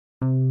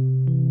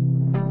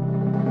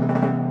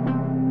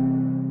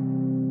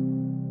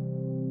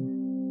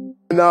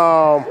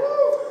And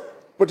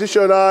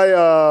Patricia and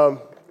I,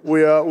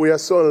 we are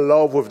so in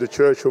love with the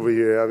church over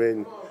here. I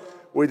mean,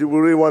 we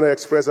really want to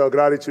express our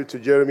gratitude to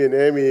Jeremy and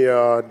Amy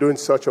doing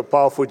such a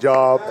powerful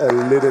job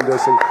and leading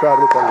this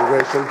incredible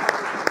congregation.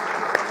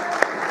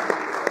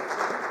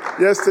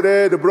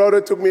 Yesterday, the brother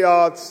took me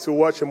out to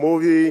watch a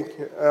movie.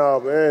 Oh,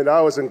 man, that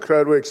was an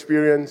incredible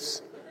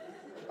experience.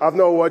 I've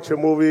not watched a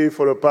movie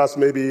for the past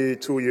maybe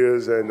 2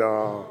 years, and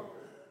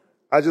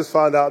I just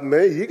found out,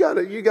 man, you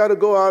gotta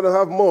go out and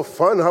have more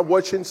fun,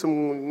 watching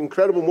some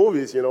incredible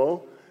movies, you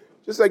know.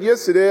 Just like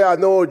yesterday, I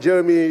know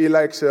Jeremy, he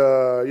likes,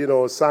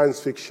 science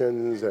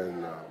fictions,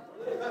 and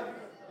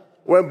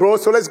went, bro,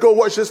 so let's go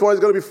watch this one.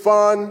 It's gonna be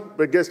fun.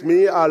 But guess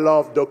me, I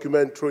love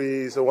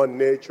documentaries. I want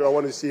nature. I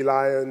want to see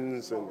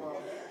lions and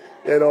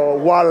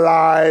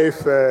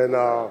wildlife, and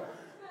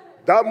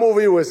that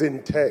movie was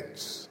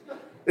intense.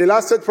 It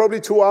lasted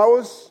probably 2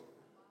 hours.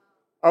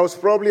 I was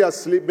probably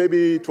asleep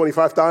maybe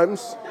 25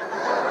 times,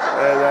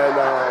 and then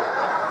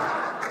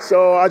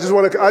so I just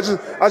want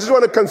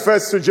to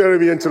confess to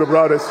Jeremy and to the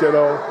brothers,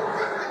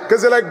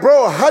 because they're like,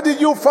 bro, how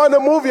did you find the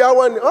movie? I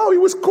went, oh,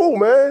 it was cool,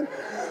 man.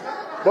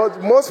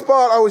 But most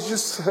part, I was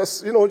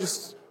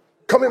just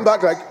coming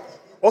back like,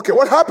 okay,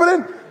 what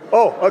happening?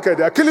 Oh, okay,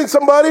 they're killing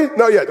somebody?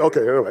 Not yet.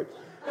 Okay, all right.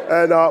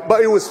 And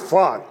but it was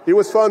fun. It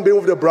was fun being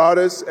with the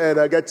brothers, and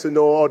I get to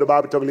know all the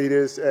Bible Talk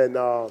leaders, and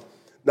now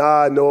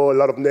I know a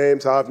lot of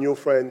names. I have new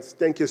friends.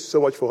 Thank you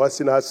so much for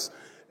hosting us,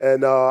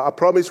 and I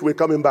promise we're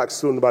coming back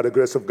soon by the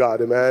grace of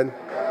God. Amen.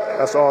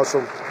 That's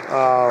awesome.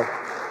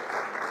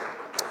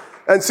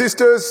 And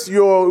sisters,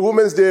 your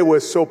Women's Day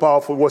was so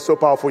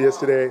powerful.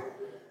 Yesterday,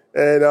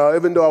 and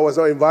even though I was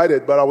not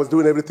invited, but I was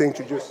doing everything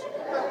to just,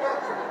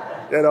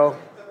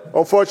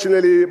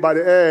 Unfortunately, by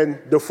the end,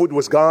 the food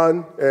was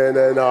gone, and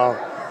then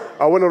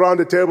I went around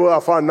the table, I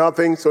found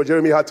nothing, so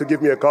Jeremy had to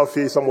give me a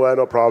coffee somewhere,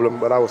 no problem,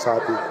 but I was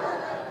happy.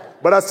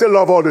 But I still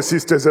love all the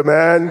sisters,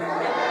 amen?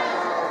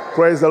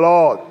 Praise the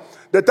Lord.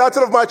 The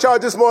title of my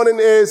charge this morning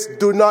is,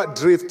 Do Not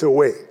Drift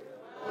Away.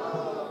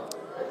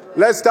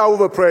 Let's start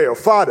with a prayer.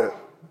 Father,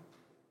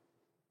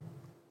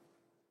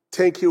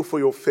 thank you for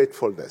your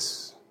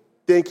faithfulness.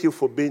 Thank you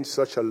for being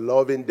such a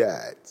loving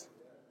dad.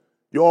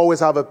 You always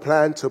have a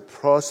plan to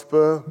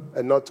prosper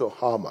and not to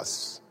harm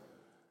us.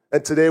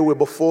 And today we're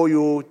before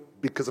you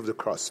because of the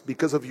cross,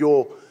 because of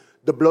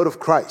the blood of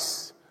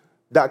Christ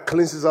that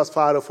cleanses us,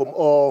 Father, from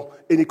all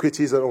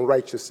iniquities and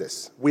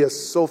unrighteousness. We are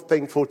so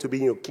thankful to be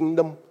in your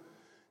kingdom.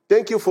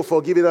 Thank you for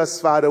forgiving us,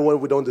 Father, when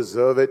we don't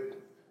deserve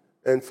it.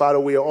 And Father,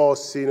 we are all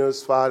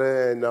sinners,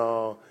 Father. And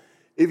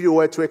if you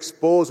were to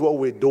expose what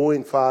we're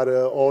doing,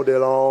 Father, all day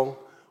long,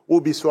 we'll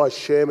be so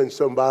ashamed and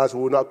so embarrassed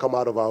we will not come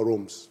out of our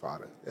rooms,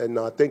 Father. And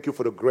thank you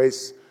for the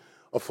grace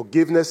of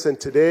forgiveness. And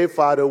today,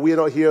 Father, we're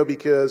not here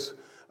because,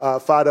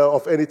 Father,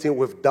 of anything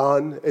we've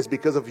done. It's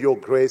because of your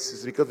grace.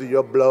 It's because of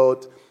your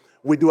blood.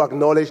 We do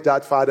acknowledge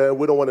that, Father, and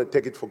we don't want to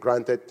take it for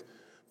granted.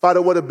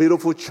 Father, what a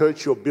beautiful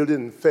church you're building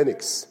in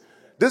Phoenix.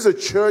 This is a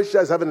church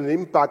that's having an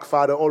impact,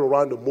 Father, all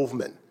around the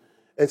movement.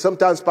 And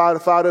sometimes,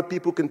 Father,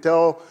 people can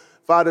tell,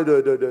 Father,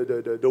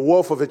 the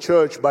worth of a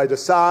church by the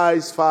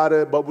size,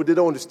 Father, but we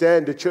don't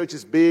understand the church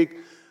is big,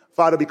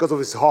 Father, because of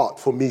his heart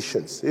for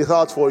missions. His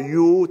heart for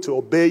you, to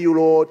obey you,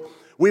 Lord.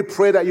 We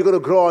pray that you're going to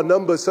grow our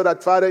numbers so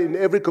that, Father, in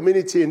every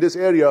community in this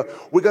area,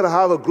 we're going to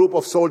have a group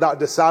of sold-out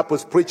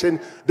disciples preaching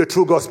the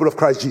true gospel of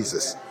Christ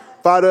Jesus.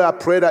 Father, I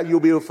pray that you'll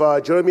be with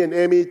Jeremy and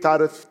Amy.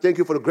 Father, thank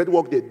you for the great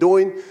work they're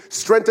doing.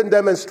 Strengthen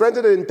them and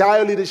strengthen the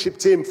entire leadership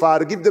team,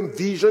 Father. Give them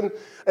vision.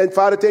 And,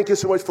 Father, thank you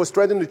so much for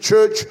strengthening the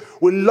church.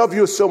 We love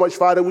you so much,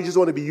 Father. We just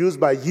want to be used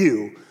by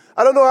you.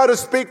 I don't know how to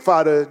speak,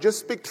 Father. Just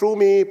speak through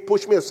me,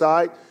 push me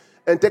aside,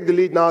 and take the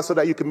lead now so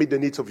that you can meet the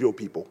needs of your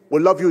people.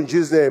 We love you in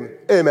Jesus' name.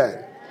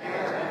 Amen.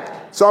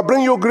 Amen. So I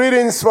bring you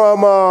greetings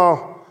from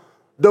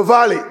the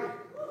valley.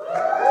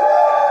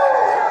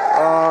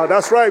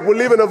 That's right. We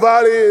live in the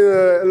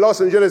valley in Los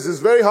Angeles. It's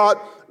very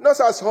hot. Not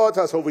as hot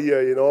as over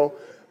here,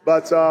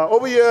 But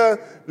over here,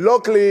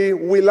 luckily,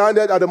 we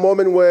landed at the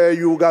moment where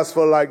you guys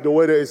feel like the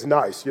weather is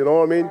nice. You know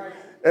what I mean?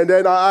 And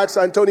then I asked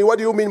Anthony, what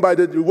do you mean by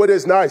the weather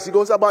is nice? He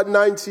goes, about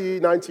 90,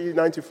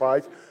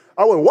 95.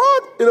 I went,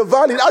 what? In the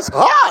valley? That's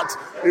hot.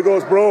 He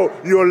goes, bro,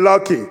 you're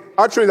lucky.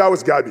 Actually, that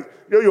was Gabby.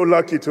 You're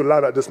lucky to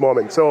land at this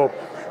moment. So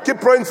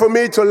keep praying for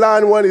me to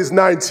land when it's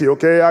 90,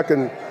 okay?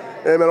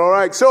 Amen, all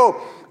right.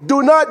 So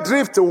do not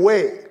drift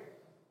away.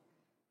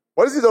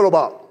 What is it all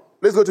about?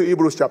 Let's go to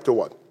Hebrews chapter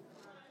 1.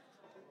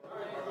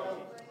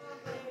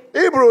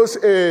 Hebrews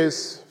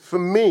is, for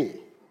me,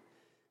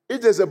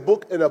 it is a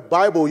book in the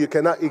Bible you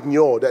cannot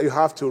ignore that you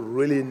have to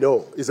really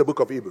know. It's the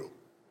book of Hebrews.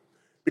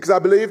 Because I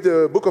believe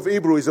the book of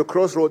Hebrews is a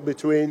crossroad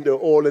between the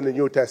Old and the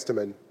New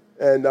Testament.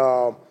 And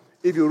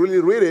if you really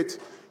read it,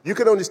 you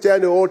can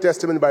understand the Old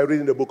Testament by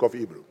reading the book of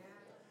Hebrews.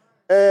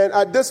 And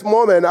at this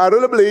moment, I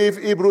really believe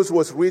Hebrews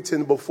was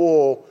written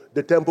before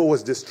the temple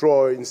was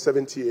destroyed in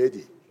 70 AD.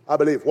 I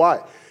believe.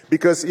 Why?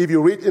 Because if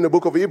you read in the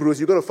book of Hebrews,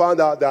 you're going to find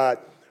out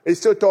that it's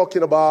still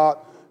talking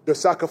about the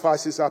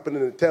sacrifices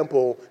happening in the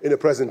temple in the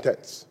present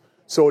tense.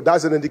 So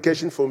that's an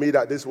indication for me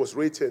that this was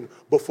written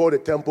before the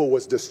temple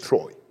was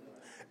destroyed.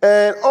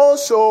 And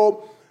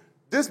also,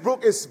 this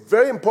book is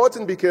very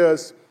important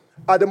because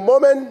at the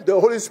moment the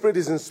Holy Spirit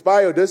is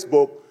inspired this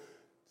book,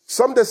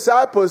 some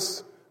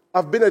disciples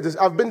have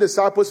been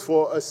disciples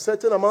for a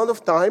certain amount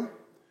of time.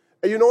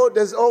 And you know,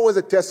 there's always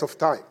a test of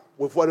time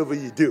with whatever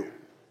you do.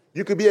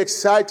 You could be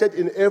excited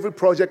in every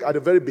project at the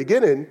very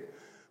beginning,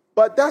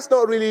 but that's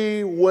not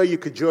really where you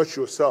could judge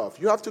yourself.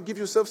 You have to give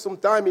yourself some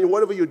time in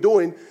whatever you're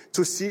doing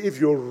to see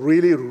if you're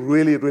really,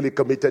 really, really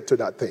committed to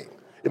that thing.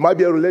 It might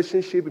be a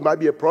relationship, it might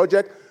be a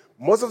project.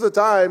 Most of the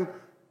time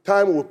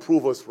will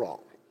prove us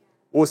wrong.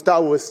 We'll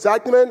start with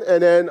excitement,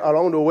 and then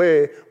along the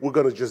way, we're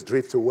going to just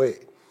drift away.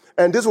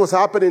 And this was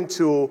happening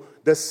to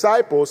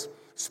disciples,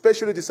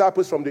 especially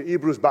disciples from the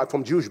Hebrews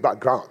from Jewish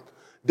background.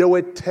 They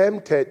were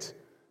tempted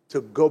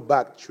to go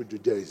back to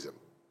Judaism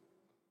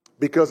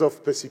because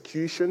of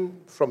persecution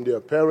from their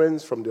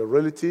parents, from their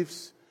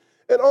relatives,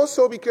 and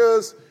also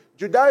because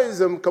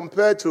Judaism,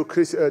 compared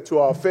to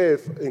our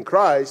faith in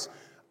Christ,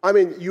 I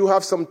mean, you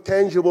have some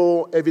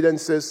tangible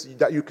evidences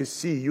that you could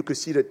see. You could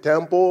see the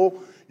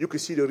temple, you could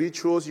see the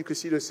rituals, you could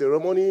see the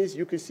ceremonies,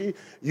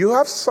 you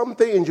have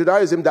something in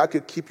Judaism that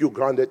could keep you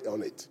grounded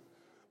on it.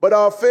 But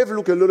our faith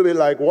look a little bit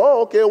like,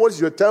 well, okay, what's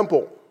your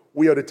temple?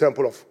 We are the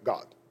temple of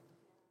God.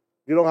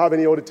 You don't have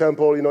any other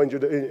temple, you know,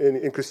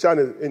 in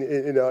Christianity,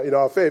 in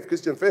our faith,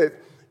 Christian faith.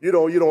 You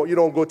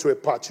don't go to a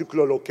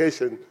particular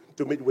location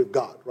to meet with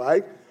God,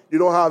 right? You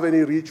don't have any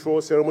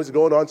ritual ceremonies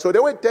going on. So they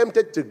were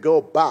tempted to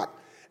go back.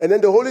 And then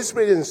the Holy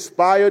Spirit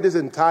inspired this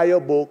entire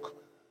book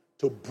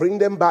to bring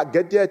them back,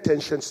 get their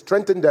attention,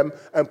 strengthen them,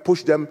 and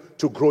push them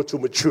to grow to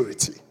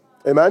maturity.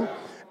 Amen?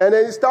 And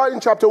then starting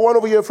chapter 1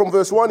 over here from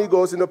verse 1, he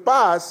goes, in the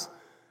past,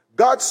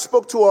 God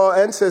spoke to our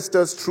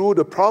ancestors through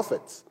the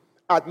prophets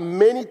at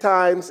many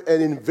times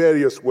and in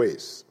various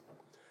ways.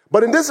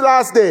 But in these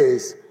last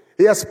days,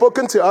 he has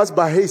spoken to us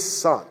by his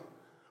Son,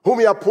 whom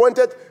he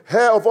appointed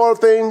heir of all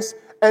things,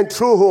 and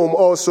through whom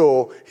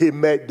also he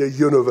made the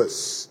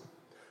universe.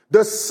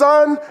 The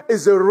Son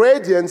is the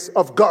radiance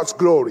of God's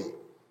glory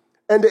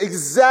and the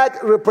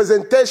exact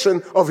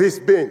representation of his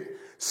being,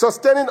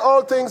 sustaining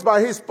all things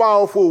by his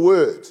powerful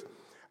word.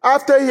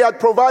 After he had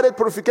provided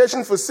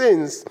purification for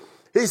sins,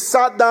 he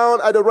sat down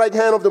at the right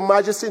hand of the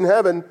Majesty in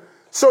heaven.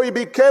 So he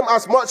became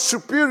as much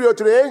superior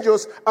to the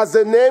angels as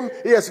the name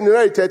he has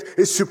inherited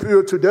is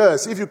superior to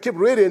theirs. If you keep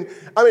reading,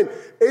 I mean,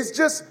 it's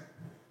just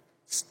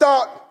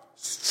start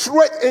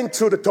straight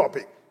into the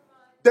topic.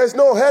 There's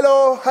no,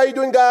 hello, how you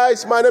doing,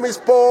 guys? My name is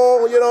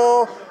Paul,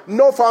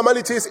 no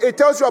formalities. It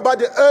tells you about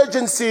the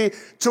urgency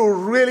to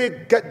really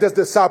get this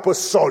disciple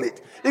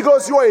solid. He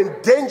goes, you are in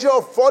danger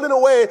of falling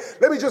away.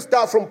 Let me just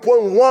start from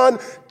point 1.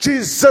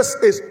 Jesus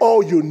is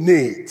all you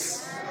need.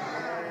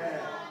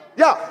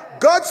 Yeah.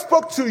 God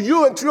spoke to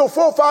you and to your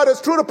forefathers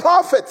through the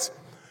prophets.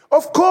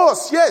 Of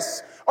course,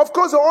 yes. Of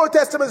course, the Old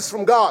Testament is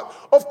from God.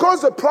 Of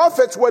course, the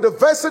prophets were the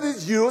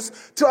vessels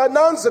used to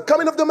announce the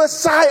coming of the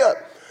Messiah.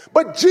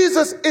 But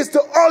Jesus is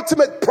the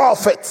ultimate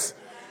prophet.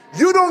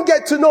 You don't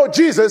get to know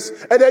Jesus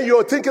and then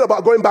you're thinking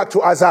about going back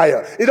to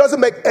Isaiah. It doesn't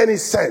make any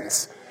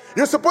sense.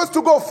 You're supposed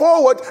to go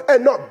forward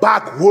and not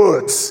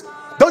backwards.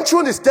 Don't you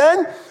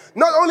understand?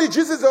 Not only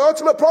Jesus is the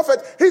ultimate prophet,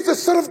 he's the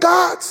Son of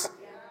God.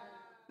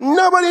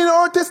 Nobody in the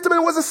Old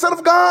Testament was the Son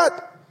of God.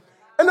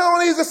 And not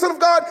only is the Son of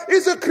God,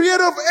 he's the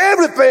creator of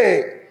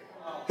everything.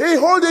 He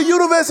holds the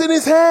universe in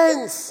his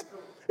hands.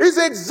 He's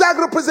the exact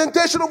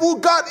representation of who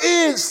God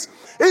is.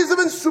 He's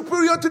even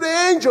superior to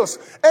the angels.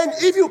 And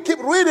if you keep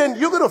reading,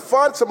 you're going to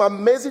find some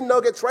amazing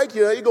nuggets right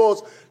here. He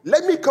goes,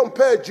 let me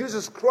compare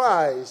Jesus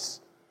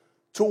Christ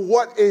to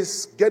what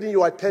is getting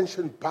your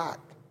attention back.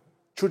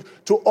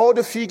 To all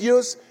the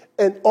figures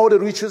and all the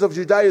riches of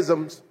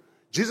Judaism.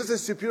 Jesus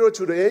is superior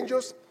to the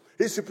angels.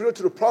 He's superior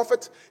to the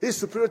prophet. He's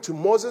superior to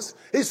Moses.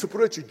 He's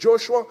superior to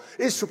Joshua.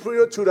 He's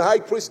superior to the high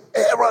priest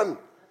Aaron.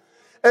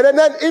 And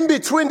then in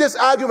between these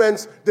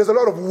arguments, there's a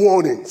lot of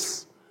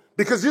warnings.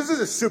 Because Jesus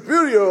is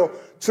superior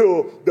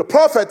to the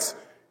prophets.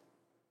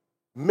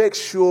 Make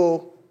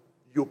sure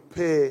you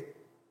pay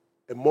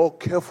a more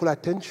careful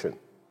attention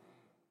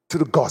to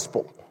the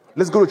gospel.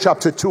 Let's go to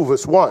chapter 2,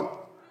 verse 1.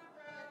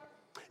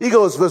 He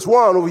goes, verse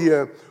 1 over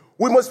here.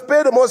 We must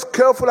pay the most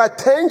careful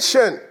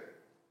attention,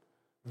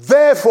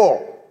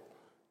 therefore,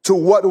 to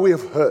what we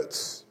have heard.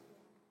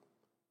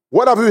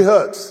 What have we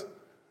heard?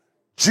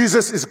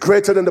 Jesus is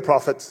greater than the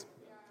prophets.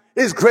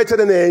 He's greater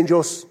than the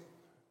angels.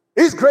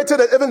 He's greater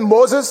than even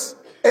Moses,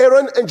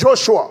 Aaron, and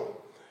Joshua.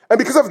 And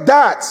because of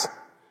that,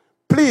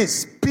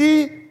 please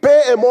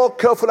pay a more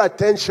careful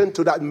attention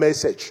to that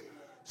message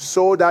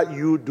so that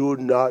you do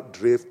not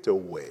drift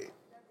away.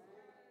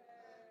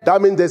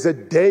 That means there's a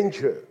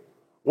danger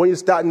when you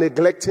start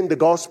neglecting the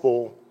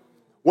gospel,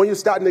 when you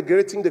start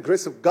neglecting the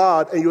grace of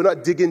God and you're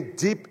not digging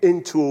deep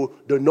into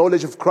the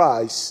knowledge of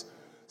Christ,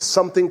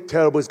 something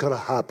terrible is going to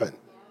happen.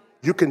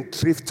 You can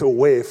drift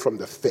away from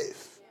the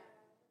faith.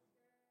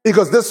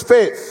 Because this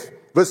faith,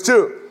 verse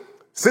 2,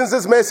 since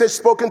this message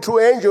spoken through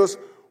angels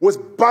was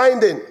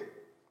binding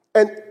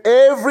and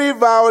every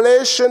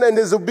violation and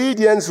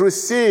disobedience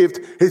received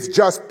his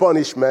just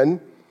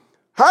punishment,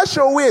 how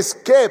shall we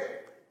escape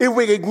if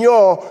we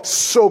ignore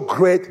so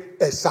great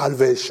a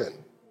salvation?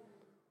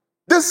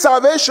 This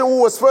salvation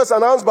was first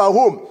announced by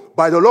whom?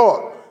 By the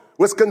Lord.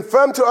 Was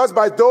confirmed to us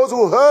by those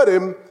who heard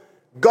him.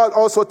 God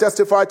also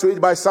testified to it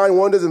by signs,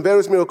 wonders, and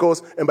various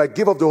miracles, and by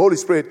gift of the Holy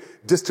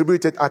Spirit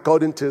distributed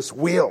according to his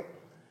will.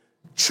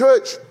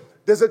 Church,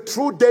 there's a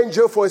true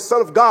danger for a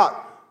son of God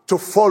to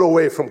fall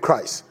away from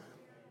Christ.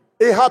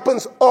 It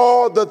happens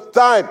all the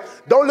time.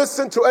 Don't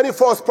listen to any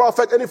false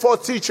prophet, any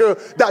false teacher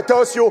that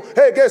tells you,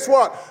 hey, guess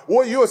what?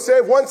 When you're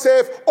saved, once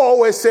saved,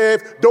 always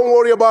saved. Don't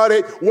worry about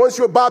it. Once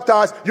you're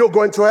baptized, you're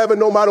going to heaven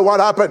no matter what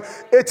happened.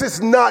 It is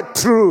not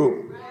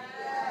true.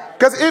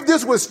 Because if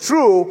this was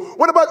true,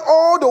 what about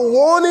all the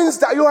warnings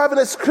that you have in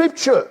the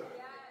scripture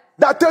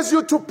that tells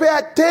you to pay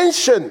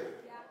attention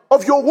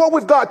of your walk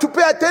with God, to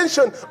pay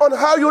attention on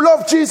how you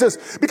love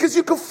Jesus? Because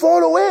you could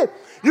fall away.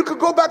 You could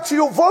go back to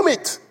your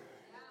vomit.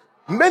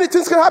 Many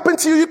things can happen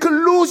to you. You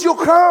can lose your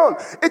crown.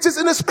 It is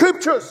in the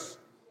scriptures.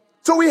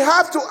 So we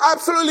have to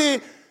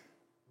absolutely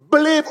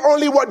believe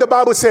only what the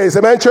Bible says.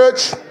 Amen,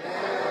 church?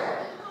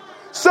 Amen.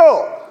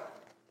 So,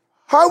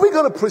 how are we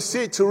going to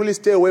proceed to really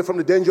stay away from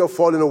the danger of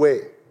falling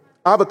away?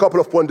 I have a couple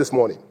of points this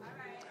morning.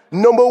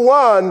 Number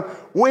one,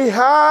 we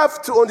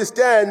have to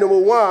understand,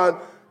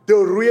 the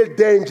real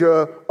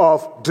danger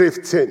of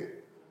drifting.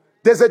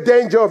 There's a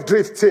danger of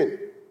drifting.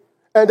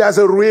 And there's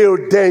a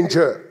real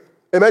danger.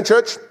 Amen,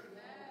 church?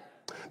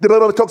 The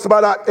Bible talks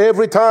about that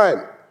every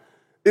time.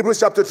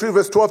 Hebrews chapter 3,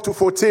 verse 12 to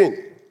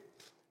 14.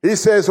 He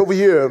says over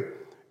here,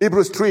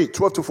 Hebrews 3,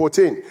 12 to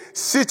 14.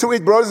 See to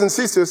it, brothers and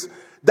sisters,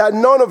 that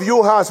none of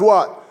you has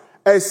what?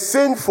 A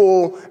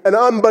sinful and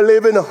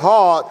unbelieving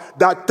heart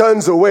that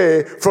turns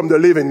away from the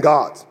living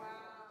God.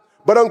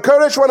 But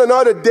encourage one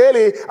another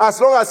daily as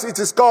long as it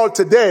is called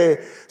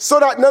today, so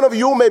that none of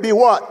you may be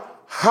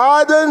what?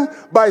 Hardened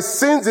by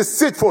sin's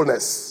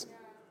deceitfulness.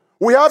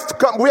 We have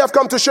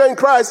come to share in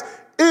Christ,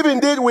 if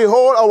indeed we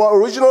hold our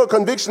original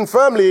conviction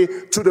firmly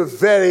to the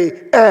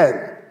very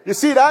end. You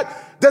see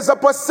that? There's a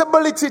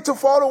possibility to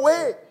fall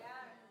away.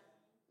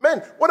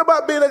 Man, what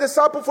about being a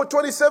disciple for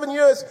 27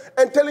 years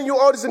and telling you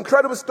all these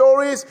incredible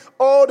stories,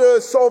 all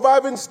the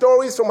surviving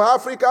stories from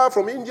Africa,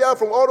 from India,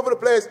 from all over the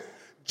place,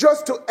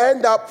 just to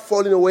end up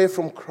falling away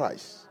from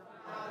Christ?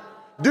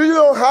 Do you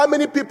know how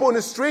many people in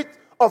the street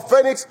of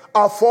Phoenix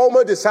are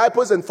former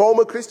disciples and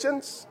former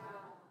Christians?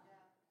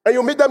 And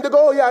you meet them, they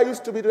go, oh yeah, I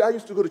used to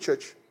go to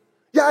church.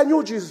 Yeah, I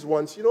knew Jesus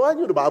once. I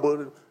knew the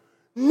Bible.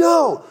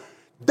 No,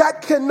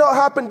 that cannot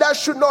happen. That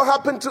should not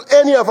happen to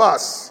any of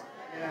us.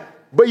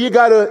 But you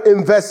got to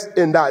invest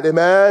in that,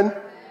 amen?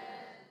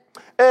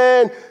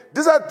 And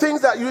these are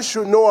things that you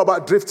should know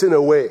about drifting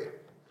away.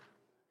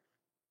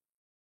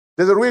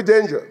 There's a real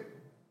danger.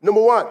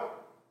 Number one,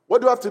 what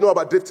do you have to know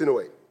about drifting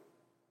away?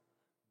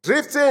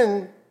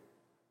 Drifting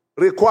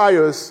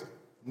requires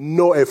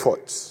no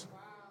efforts.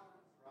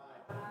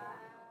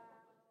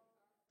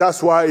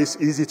 That's why it's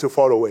easy to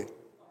fall away.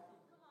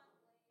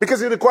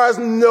 Because it requires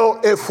no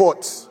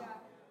effort.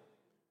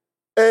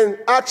 And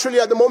actually,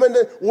 at the moment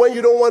when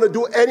you don't want to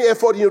do any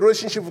effort in your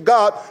relationship with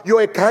God,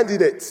 you're a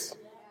candidate.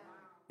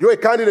 You're a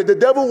candidate. The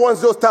devil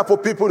wants those type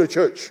of people in the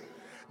church.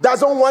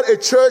 Doesn't want a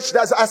church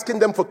that's asking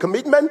them for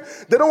commitment.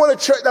 They don't want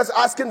a church that's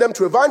asking them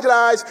to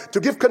evangelize, to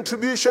give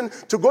contribution,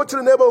 to go to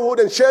the neighborhood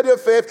and share their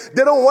faith.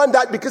 They don't want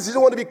that because they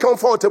don't want to be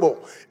comfortable.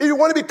 If you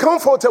want to be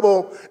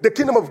comfortable, the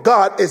kingdom of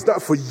God is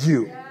not for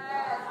you.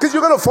 Because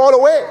you're going to fall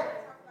away.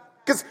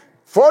 Because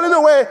falling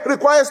away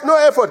requires no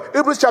effort.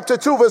 Hebrews chapter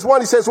 2, verse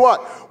 1, he says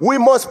what? We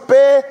must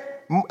pay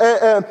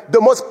the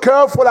most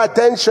careful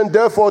attention,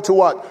 therefore, to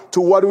what?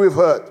 To what we've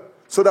heard,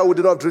 so that we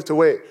do not drift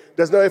away.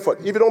 There's no effort.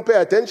 If you don't pay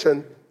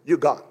attention, you're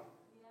gone.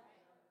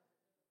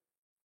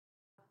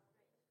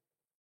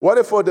 What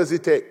effort does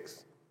it take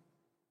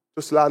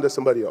to slander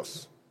somebody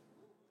else?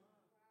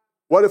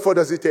 What effort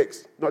does it take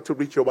not to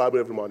read your Bible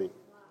every morning?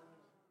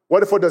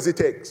 What effort does it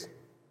take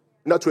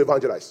not to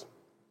evangelize?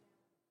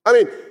 I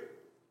mean,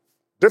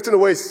 drifting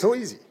away is so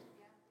easy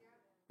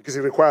because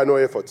it requires no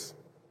effort.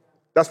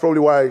 That's probably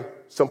why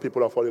some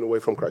people are falling away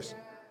from Christ.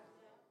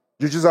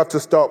 You just have to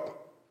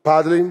stop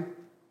paddling,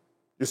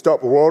 you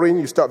stop rowing,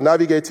 you stop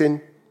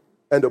navigating,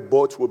 and the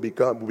boat will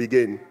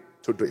begin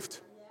to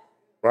drift.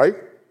 Right?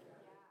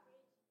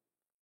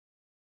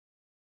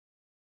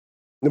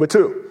 Number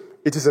two,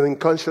 it is an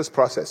unconscious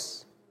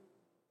process.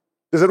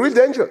 There's a real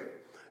danger.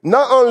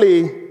 Not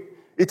only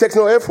it takes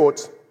no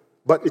effort,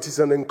 but it is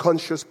an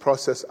unconscious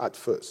process at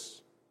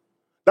first.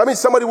 That means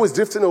somebody who is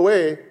drifting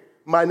away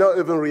might not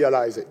even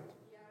realize it.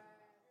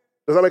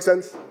 Does that make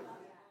sense?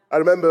 I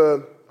remember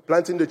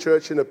planting the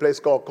church in a place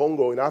called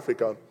Congo in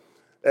Africa.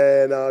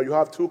 And you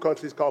have two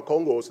countries called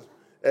Congos.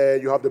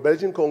 And you have the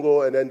Belgian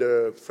Congo and then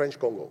the French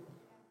Congo.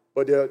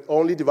 But they're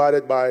only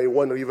divided by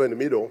one river in the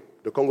middle,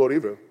 the Congo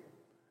River.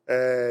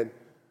 And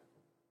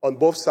on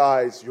both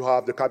sides, you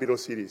have the capital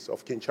cities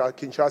of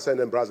Kinshasa and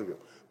then Brazzaville.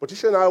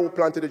 Patricia and I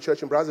planted a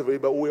church in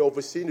Brazzaville, but we were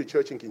overseeing the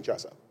church in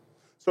Kinshasa.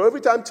 So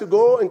every time to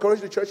go encourage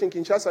the church in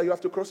Kinshasa, you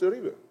have to cross the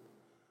river.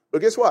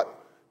 But guess what?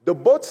 The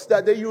boats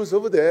that they use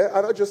over there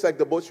are not just like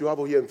the boats you have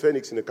over here in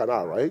Phoenix in the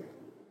canal, right?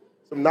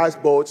 Some nice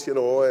boats,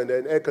 and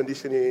then air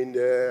conditioning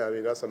there. I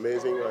mean, that's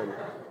amazing. And,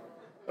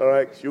 all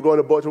right, you go on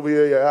a boat over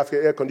here, you have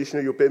air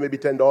conditioner, you pay maybe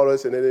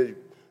 $10, and then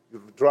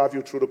you drive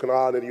you through the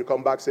canal, and you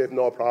come back safe,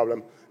 no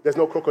problem. There's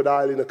no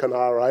crocodile in the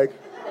canal, right?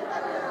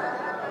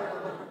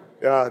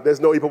 Yeah, there's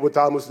no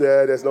hippopotamus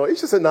there.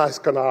 It's just a nice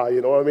canal,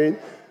 you know what I mean?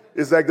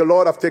 It's like the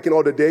Lord have taken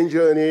all the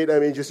danger in it. I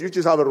mean, you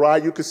just have a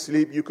ride. You could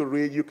sleep, you could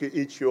read, you could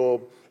eat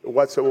your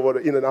whatsoever,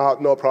 in and out,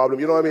 no problem.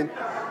 You know what I mean?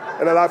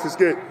 And the life is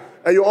good.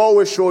 And you're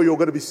always sure you're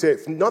going to be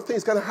safe.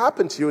 Nothing's going to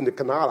happen to you in the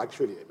canal,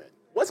 actually, amen.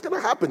 What's going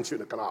to happen to you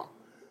in the canal?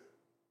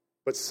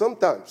 But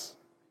sometimes,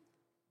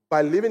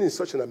 by living in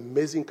such an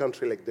amazing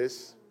country like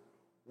this,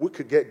 we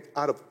could get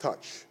out of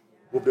touch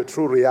with the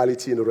true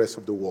reality in the rest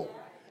of the world.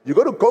 You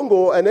go to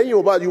Congo, and then you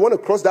want to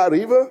cross that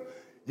river,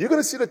 you're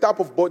going to see the type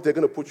of boat they're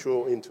going to put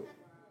you into.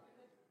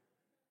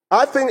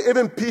 I think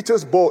even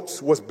Peter's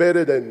boat was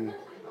better than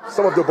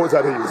some of the boats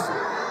that he used to.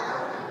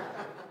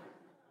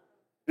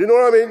 You know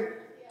what I mean?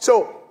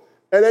 So,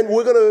 and then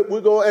we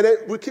go, and then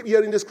we keep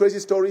hearing these crazy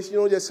stories.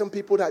 There's some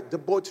people that the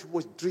boat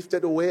was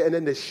drifted away, and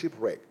then they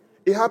shipwrecked.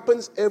 It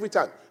happens every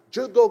time.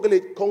 Just Google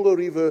it, Congo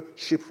River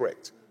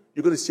shipwrecked.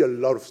 You're going to see a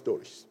lot of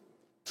stories.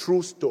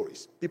 True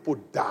stories. People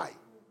die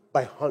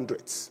by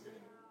hundreds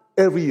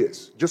every year,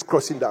 just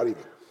crossing that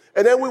river.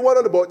 And then we went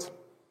on the boat.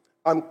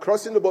 I'm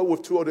crossing the boat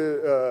with two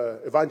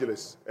other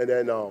evangelists, and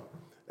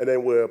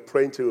then we're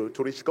praying to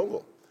reach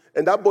Congo.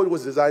 And that boat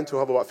was designed to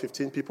have about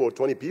 15 people or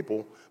 20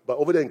 people, but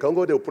over there in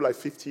Congo, they'll put like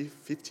 50,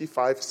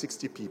 55,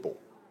 60 people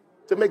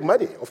to make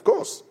money, of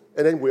course.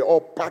 And then we're all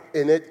packed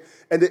in it.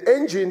 And the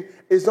engine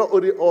is not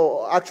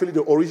actually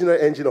the original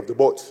engine of the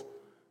boat.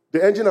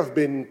 The engine has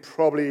been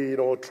probably,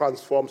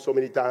 transformed so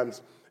many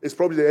times. It's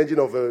probably the engine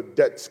of a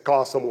dead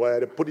car somewhere.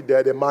 They put it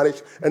there, they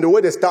manage. And the way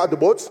they start the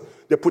boats,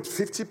 they put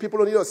 50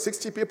 people on it or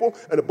 60 people,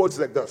 and the boat's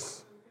like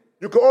this.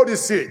 You can already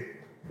see it.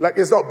 Like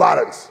it's not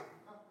balanced.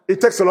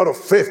 It takes a lot of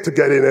faith to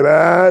get in it,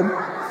 man.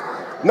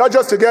 Not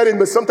just to get in,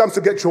 but sometimes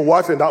to get your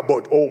wife in that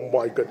boat. Oh,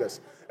 my goodness.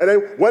 And then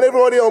when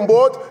everybody on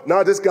board,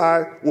 now this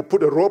guy will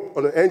put a rope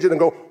on the engine and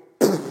go,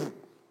 poof,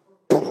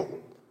 poof,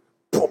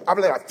 poof. I'm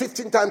like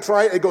 15 times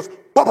try it goes,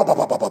 pop, pop, pop,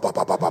 pop, pop, pop,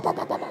 pop, pop,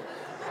 pop, pop.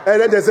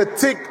 And then there's a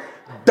thick,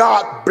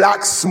 dark,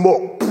 black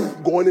smoke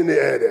going in the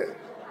air there.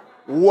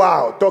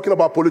 Wow, talking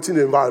about polluting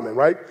the environment,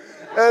 right?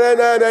 And then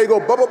there you go,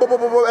 bop, bop, bop, bop,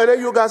 bop, and then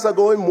you guys are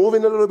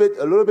moving a little bit,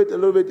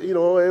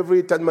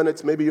 every 10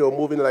 minutes, maybe you're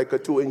moving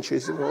like 2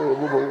 inches.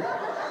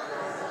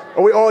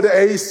 And we all the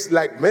ace,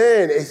 like,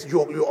 man,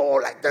 you're all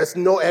like, there's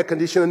no air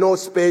conditioner, no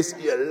space,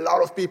 a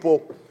lot of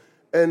people.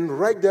 And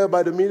right there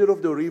by the middle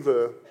of the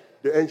river,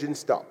 the engine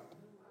stopped.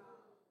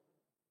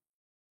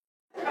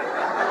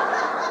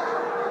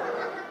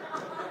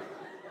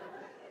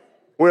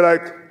 We're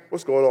like,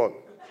 what's going on?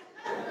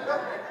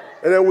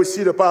 And then we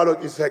see the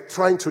pilot is like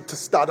trying to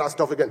start that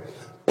stuff again.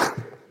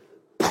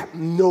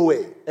 No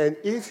way. And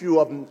if you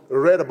have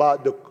read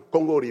about the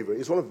Congo River,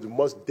 it's one of the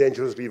most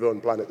dangerous rivers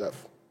on planet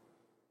Earth.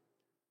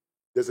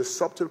 There's a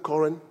subtle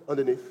current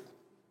underneath,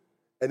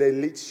 and it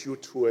leads you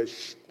to an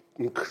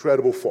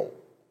incredible fall.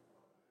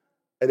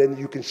 And then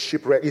you can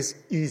shipwreck. It's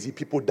easy.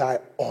 People die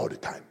all the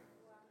time.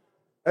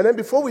 And then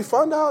before we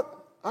found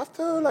out,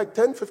 after like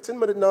 10, 15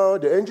 minutes now,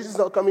 the engine is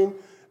not coming.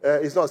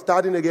 It's not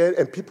starting again,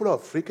 and people are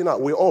freaking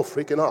out. We're all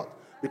freaking out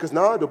because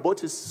now the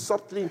boat is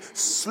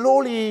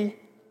slowly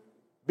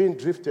being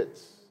drifted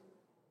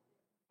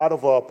out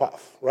of our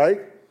path, right?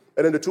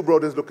 And then the two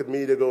brothers look at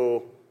me. They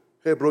go,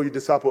 "Hey, bro, you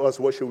disciple us.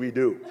 What should we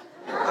do?"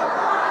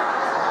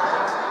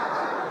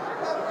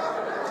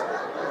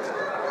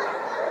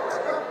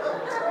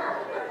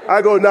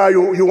 I go, "Now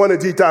you want a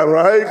tea time,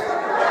 right?"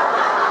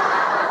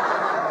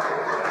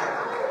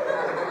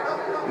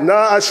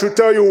 Now I should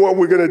tell you what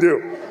we're gonna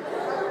do.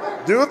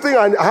 Do you think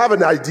I have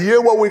an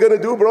idea what we're going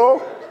to do,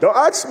 bro? Don't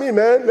ask me,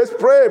 man. Let's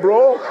pray,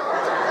 bro.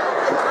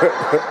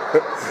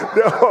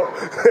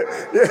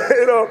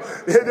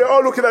 They're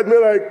all looking at me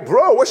like,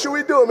 bro, what should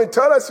we do? I mean,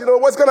 tell us,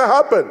 what's going to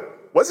happen?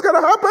 What's going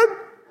to happen?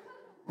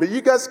 I mean,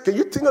 you guys, can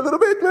you think a little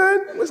bit,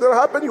 man? What's going to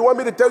happen? You want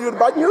me to tell you the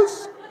bad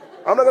news?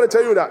 I'm not going to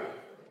tell you that.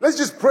 Let's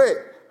just pray.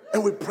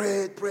 And we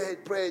prayed.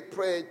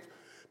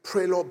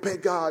 Pray, Lord,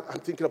 beg God. I'm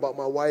thinking about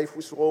my wife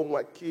who's home,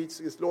 my kids.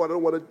 Says, Lord, I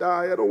don't want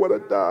to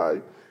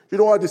die. You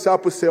know what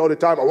disciples say all the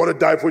time? I want to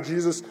die for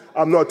Jesus.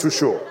 I'm not too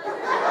sure.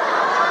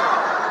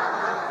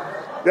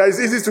 Yeah, it's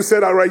easy to say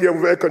that right here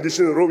with air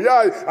conditioning in the room.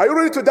 Yeah, are you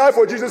ready to die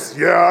for Jesus?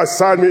 Yeah,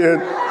 sign me in.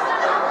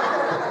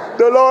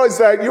 The Lord is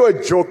like, you are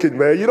joking,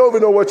 man. You don't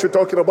even know what you're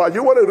talking about.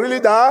 You want to really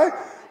die?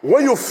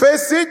 When you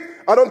face it,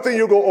 I don't think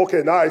you go,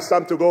 okay, now it's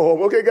time to go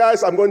home. Okay,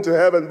 guys, I'm going to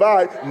heaven.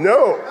 Bye.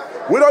 No,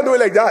 we don't do it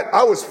like that.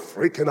 I was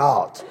freaking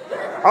out.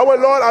 I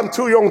went, Lord, I'm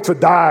too young to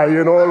die,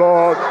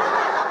 Lord.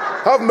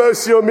 Have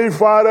mercy on me,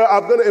 Father.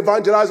 I'm going to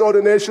evangelize all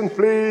the nation,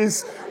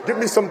 please. Give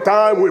me some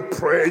time. We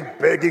prayed,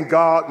 begging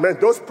God. Man,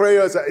 those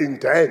prayers are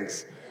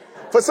intense.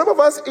 For some of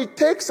us, it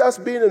takes us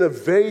being in a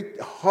very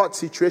hard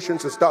situation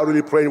to start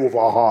really praying with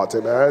our heart,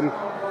 amen.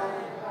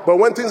 But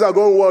when things are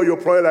going well, you're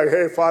praying like,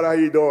 hey, Father, how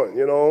you doing?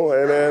 You know,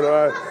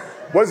 amen.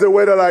 What's the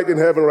weather like in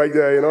heaven right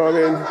there? You know what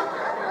I mean?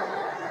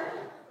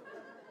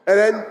 And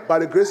then, by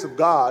the grace of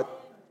God,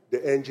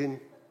 the engine,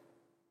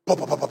 pop,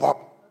 pop, pop, pop,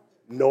 pop.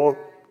 No,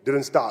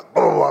 didn't start.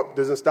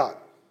 Doesn't start.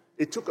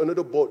 It took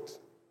another boat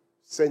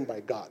sent by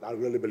God, I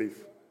really believe.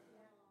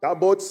 That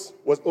boat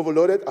was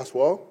overloaded as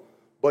well,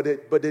 but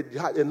they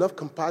had enough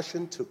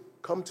compassion to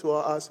come to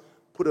us,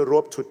 put a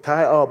rope to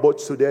tie our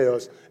boats to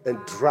theirs, and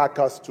drag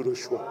us to the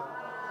shore.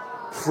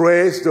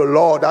 Praise the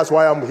Lord. That's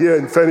why I'm here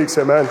in Phoenix,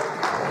 amen.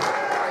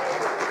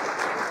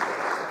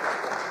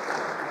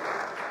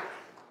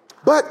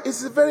 But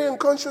it's a very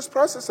unconscious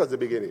process at the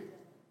beginning.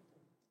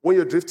 When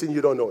you're drifting,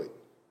 you don't know it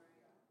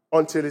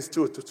until it's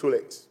too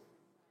late.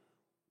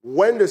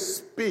 When the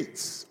speed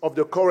of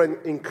the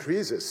current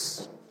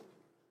increases,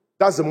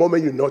 that's the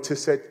moment you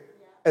notice it.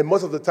 And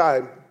most of the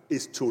time,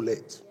 it's too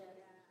late.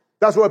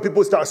 That's why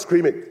people start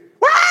screaming,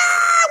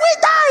 we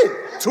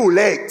died! Too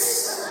late.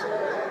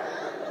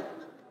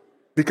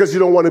 Because you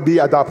don't want to be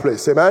at that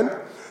place, amen?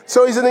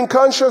 So it's an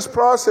unconscious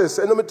process.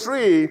 And number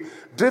 3,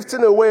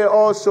 drifting away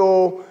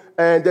also,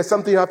 and there's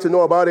something you have to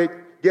know about it.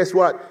 Guess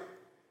what?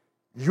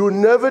 You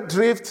never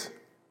drift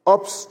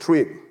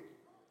upstream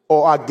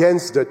or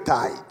against the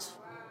tide.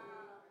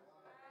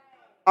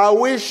 I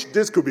wish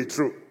this could be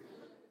true,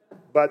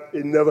 but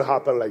it never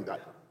happened like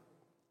that.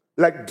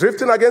 Like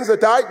drifting against the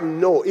tide?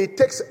 No, it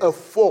takes a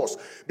force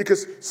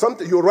because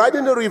you're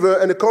riding the river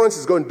and the current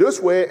is going this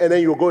way and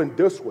then you're going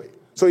this way.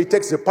 So it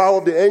takes the power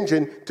of the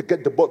engine to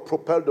get the boat,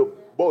 propel the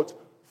boat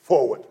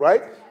forward,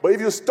 right? But if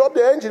you stop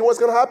the engine, what's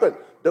going to happen?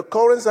 The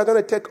currents are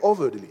going to take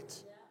over the lead.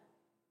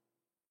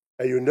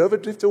 And you never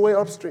drift away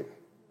upstream.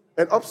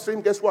 And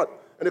upstream, guess what?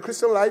 In the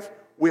Christian life,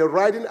 we are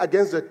riding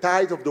against the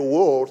tide of the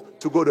world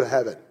to go to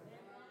heaven.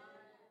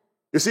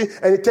 You see,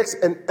 and it takes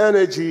an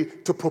energy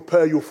to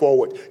propel you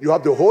forward. You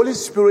have the Holy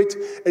Spirit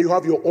and you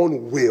have your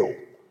own will.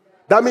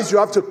 That means you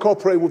have to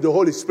cooperate with the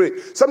Holy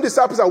Spirit. Some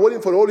disciples are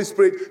waiting for the Holy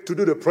Spirit to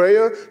do the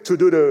prayer, to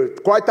do the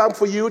quiet time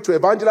for you, to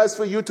evangelize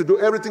for you, to do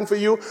everything for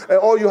you. And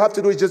all you have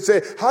to do is just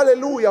say,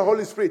 hallelujah,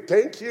 Holy Spirit,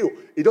 thank you.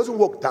 It doesn't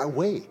work that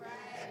way.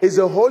 It's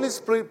the Holy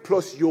Spirit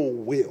plus your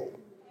will.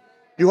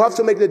 You have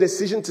to make the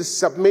decision to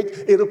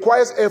submit. It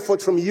requires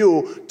effort from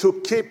you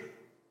to keep,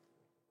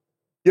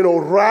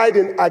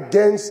 riding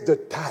against the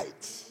tide.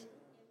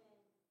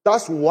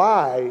 That's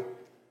why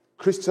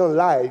Christian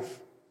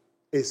life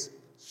is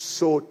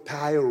so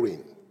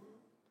tiring.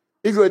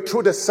 If you're a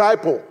true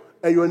disciple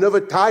and you're never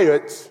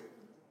tired,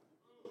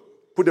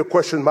 put a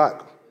question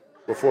mark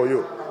before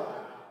you.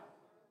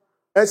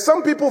 And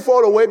some people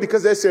fall away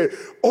because they say,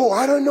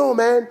 I don't know,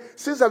 man.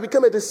 Since I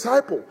became a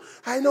disciple,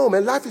 I know,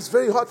 man, life is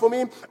very hard for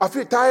me. I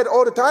feel tired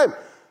all the time.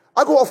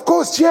 I go, of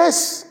course,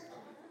 yes.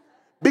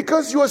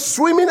 Because you are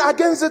swimming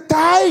against the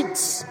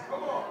tides.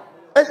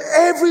 And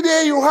every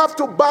day you have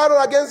to battle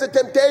against the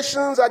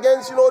temptations,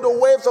 against, the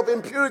waves of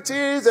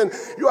impurities. And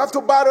you have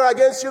to battle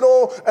against,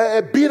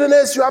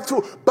 bitterness. You have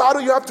to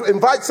battle. You have to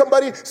invite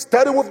somebody,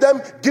 study with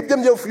them, give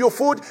them your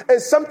food. And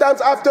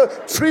sometimes after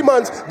 3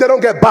 months, they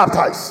don't get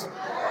baptized.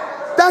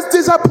 That's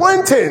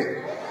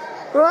disappointing.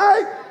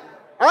 Right?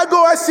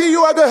 I see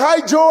you. I go,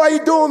 hi, Joe. How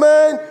you doing,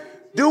 man?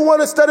 Do you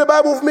want to study the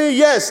Bible with me?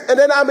 Yes. And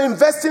then I'm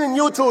investing in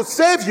you to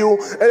save you.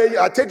 And then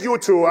I take you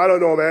to, I don't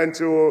know, man,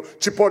 to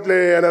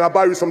Chipotle. And then I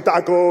buy you some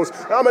tacos.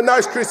 I'm a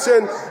nice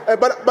Christian.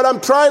 But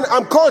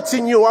I'm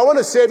courting you. I want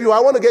to save you. I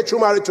want to get you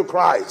married to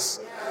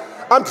Christ.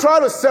 I'm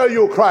trying to sell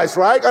you Christ,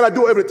 right? And I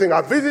do everything.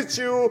 I visit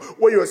you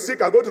when you're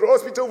sick. I go to the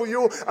hospital with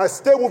you. I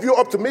stay with you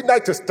up to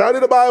midnight to study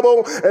the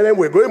Bible. And then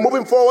we're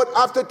moving forward.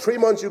 After 3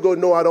 months, you go,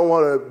 no, I don't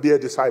want to be a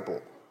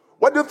disciple.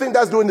 What do you think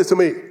that's doing this to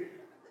me?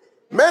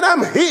 Man,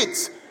 I'm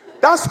hit.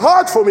 That's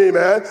hard for me,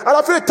 man. And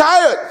I feel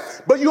tired.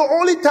 But you're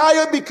only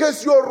tired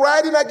because you're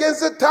riding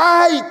against the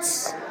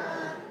tides.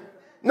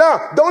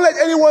 Now, don't let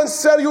anyone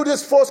sell you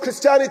this false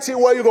Christianity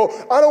where you go,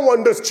 I don't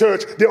want this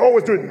church. They're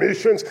always doing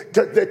missions.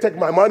 They take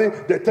my money.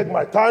 They take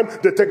my time.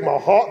 They take my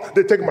heart.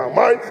 They take my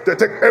mind. They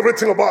take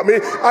everything about me.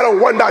 I don't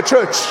want that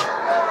church.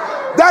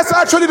 That's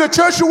actually the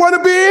church you want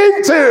to be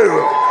into.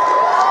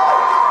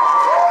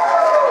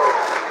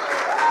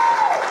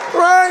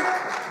 Right?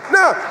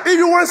 Now, if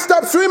you want to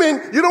stop swimming,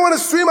 you don't want to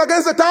swim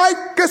against the tide,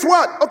 guess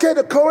what? Okay,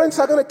 the currents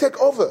are going to take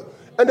over.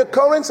 And the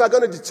currents are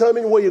going to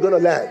determine where you're going to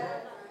land.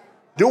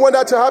 Do you want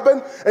that to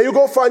happen? And you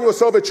go find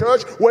yourself a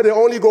church where they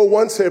only go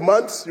once a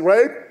month,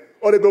 right?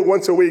 Or they go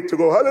once a week to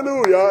go,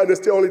 hallelujah, and they're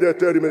still only there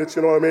 30 minutes,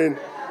 you know what I mean?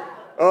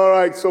 All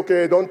right, it's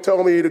okay. Don't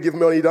tell me to give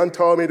money. Don't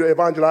tell me to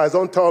evangelize.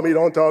 Don't tell me.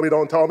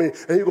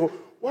 And you go,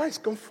 why is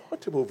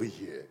comfortable over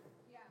here?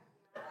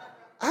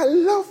 I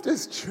love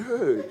this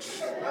church.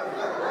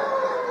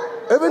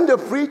 Even the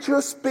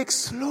preacher speaks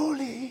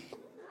slowly.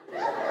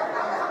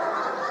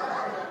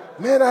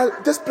 Man,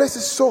 this place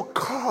is so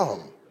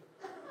calm.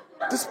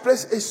 This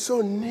place is so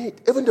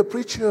neat. Even the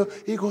preacher,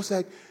 he goes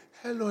like,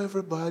 hello,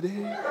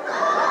 everybody.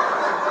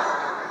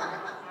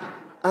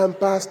 I'm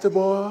Pastor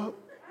Bob.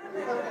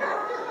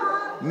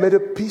 May the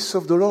peace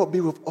of the Lord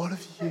be with all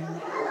of you.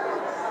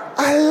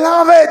 I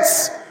love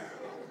it.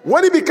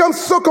 When it becomes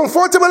so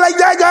comfortable like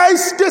that,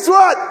 guys, guess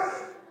what?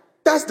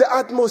 That's the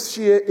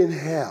atmosphere in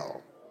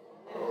hell.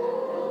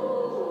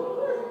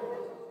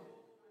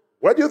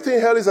 Why do you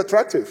think hell is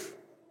attractive?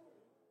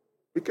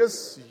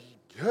 Because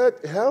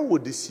hell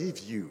will deceive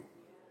you.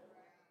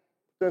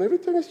 Then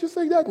everything is just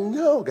like that.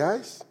 No,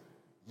 guys.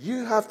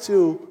 You have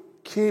to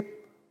keep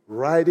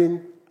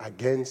riding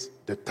against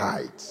the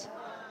tides.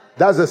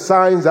 That's a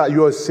sign that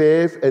you are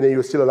saved and then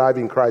you're still alive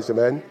in Christ.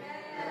 Amen?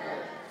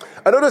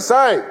 Another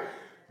sign,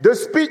 the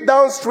speed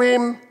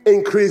downstream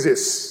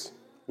increases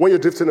when you're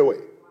drifting away.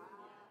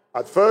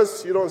 At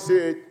first, you don't see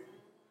it.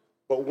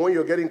 But when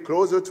you're getting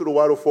closer to the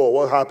waterfall,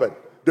 what happened?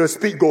 The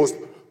speed goes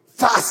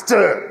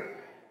faster.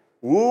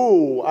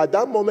 Ooh, at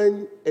that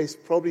moment, it's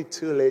probably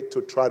too late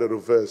to try to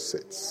reverse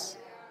it.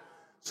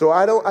 So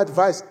I don't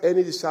advise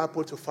any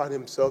disciple to find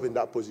himself in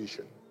that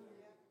position.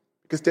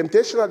 Because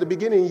temptation at the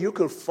beginning, you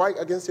can fight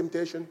against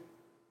temptation.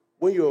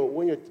 When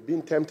you're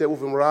being tempted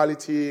with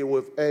immorality,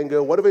 with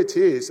anger, whatever it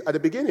is, at the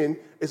beginning,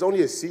 it's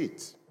only a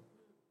seed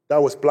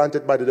that was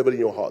planted by the devil in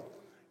your heart.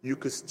 You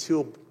could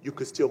still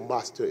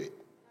master it.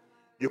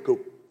 You could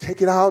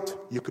take it out.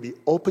 You could be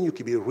open. You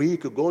could be real. You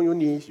could go on your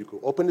knees. You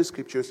could open the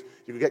scriptures.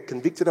 You could get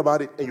convicted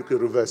about it, and you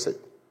could reverse it.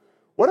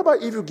 What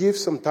about if you give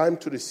some time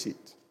to the seed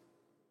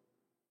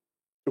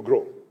to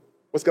grow?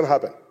 What's going to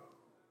happen?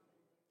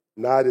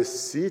 Now the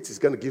seed is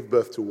going to give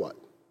birth to what?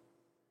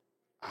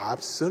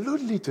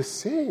 Absolutely the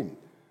same.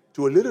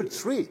 To a little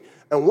tree.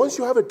 And once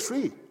you have a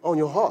tree in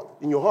your heart,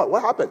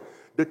 what happened?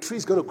 The tree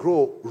is going to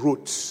grow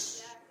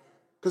roots.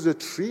 Because the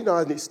tree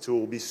now needs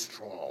to be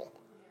strong.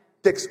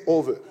 Takes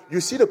over. You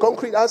see the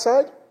concrete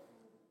outside?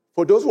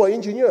 For those who are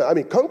engineers,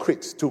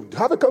 concrete, to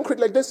have a concrete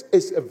like this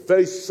is a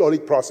very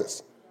solid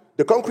process.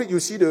 The concrete, you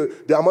see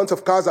the amount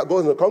of cars that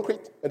goes in the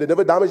concrete, and they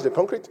never damage the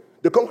concrete.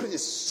 The concrete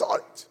is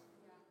solid.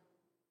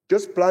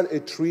 Just plant a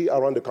tree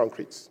around the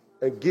concrete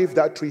and give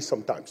that tree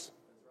some time.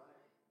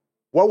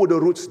 What would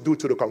the roots do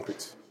to the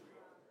concrete?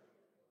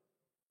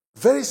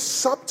 Very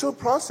subtle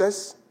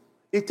process.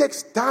 It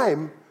takes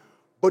time,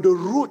 but the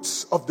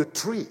roots of the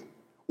tree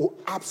will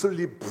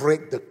absolutely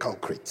break the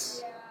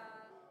concrete.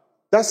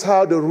 That's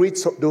how the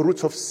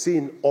roots of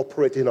sin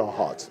operate in our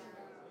heart.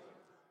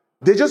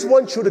 They just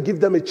want you to give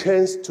them a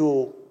chance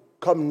to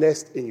come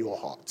nest in your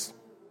heart.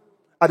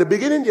 At the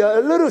beginning, they're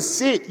a little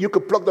seed. You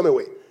could pluck them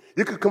away.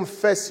 You could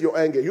confess your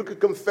anger. You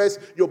could confess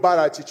your bad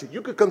attitude.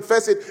 You could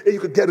confess it and you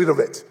could get rid of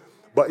it.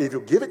 But if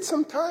you give it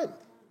some time,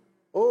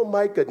 oh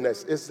my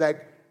goodness, it's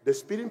like the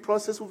speeding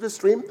process with the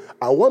stream.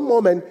 At one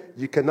moment,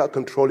 you cannot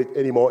control it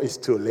anymore. It's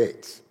too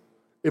late,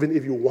 even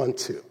if you want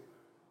to.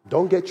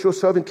 Don't get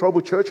yourself in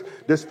trouble, church.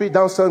 The speed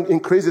downstream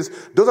increases.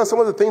 Those are some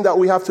of the things that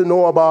we have to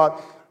know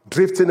about.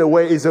 Drifting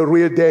away is a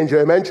real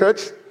danger. Amen,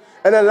 church?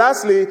 And then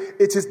lastly,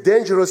 it is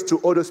dangerous to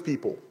other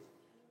people.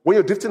 When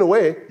you're drifting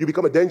away, you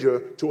become a danger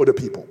to other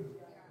people.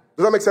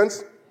 Does that make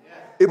sense? Yeah.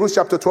 Hebrews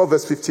chapter 12,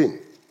 verse 15.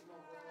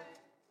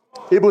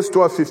 Hebrews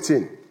 12,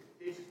 15.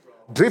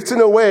 Drifting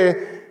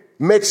away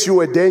makes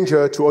you a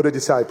danger to other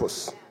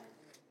disciples.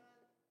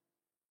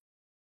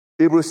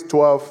 Hebrews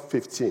 12,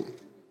 15.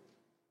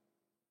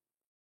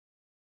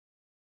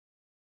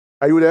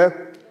 Are you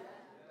there?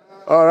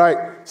 All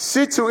right.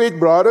 See to it,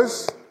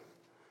 brothers.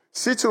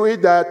 See to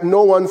it that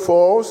no one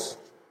falls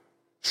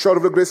short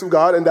of the grace of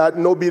God, and that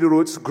no bitter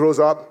roots grows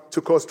up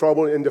to cause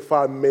trouble and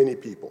defile many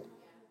people.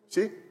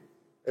 See?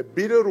 A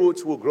bitter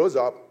root will grow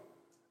up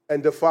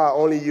and defile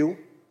only you?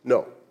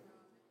 No.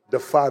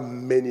 Defile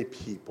many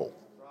people.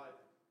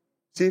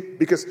 See?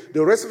 Because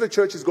the rest of the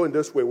church is going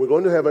this way. We're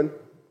going to heaven.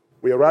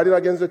 We are riding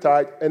against the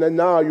tide. And then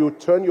now you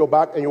turn your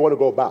back and you want to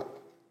go back.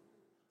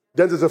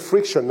 Then there's a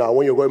friction now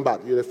when you're going back.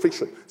 There's a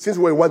friction. Since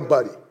we're one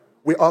body,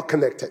 we are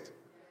connected.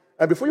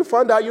 And before you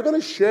find out, you're going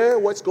to share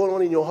what's going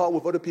on in your heart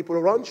with other people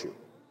around you.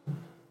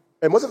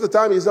 And most of the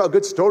time, it's not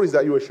good stories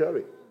that you are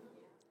sharing.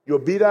 You're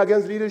bitter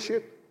against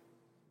leadership.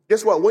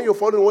 Guess what? When you're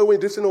falling away, when you're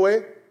drifting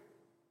away,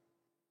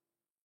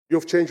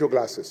 you've changed your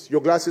glasses.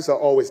 Your glasses are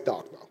always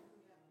dark now.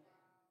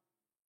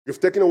 You've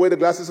taken away the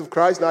glasses of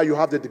Christ. Now you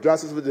have the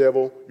glasses of the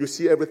devil. You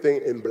see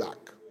everything in black.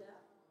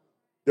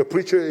 The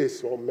preacher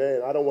is, oh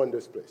man, I don't want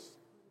this place.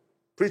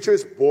 Preacher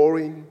is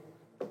boring.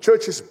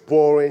 Church is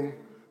boring.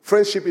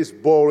 Friendship is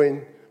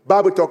boring.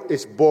 Bible talk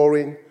is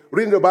boring.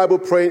 Reading the Bible,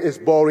 praying is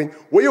boring.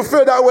 When you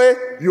feel that way,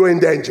 you're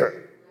in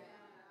danger.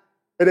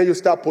 And then you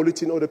start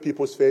polluting other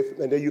people's faith,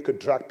 and then you could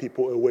drag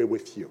people away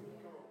with you.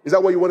 Is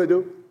that what you want to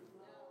do?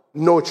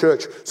 No,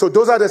 church. So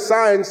those are the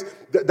signs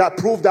that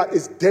prove that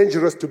it's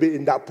dangerous to be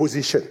in that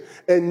position.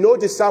 And no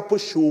disciple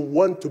should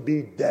want to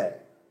be there.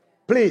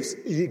 Please,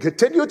 it can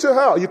take you to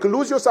hell. You can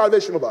lose your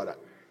salvation about that.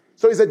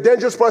 So it's a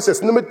dangerous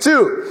process. Number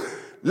two,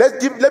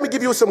 let me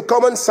give you some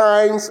common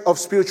signs of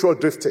spiritual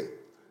drifting.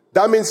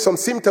 That means some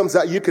symptoms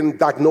that you can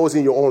diagnose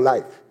in your own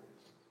life.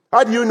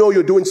 How do you know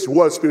you're doing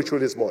well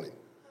spiritually this morning?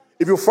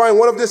 If you find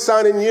one of these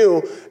signs in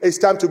you, it's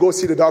time to go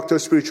see the doctor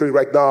spiritually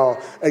right now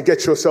and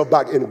get yourself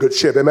back in good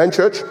shape. Amen,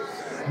 church?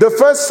 The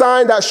first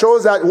sign that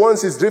shows that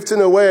once it's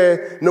drifting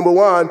away, number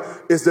one,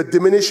 is the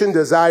diminishing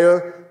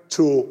desire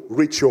to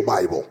reach your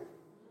Bible.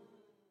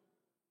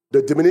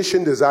 The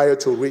diminishing desire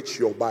to reach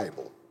your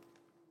Bible.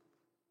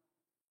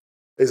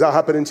 Is that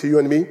happening to you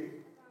and me?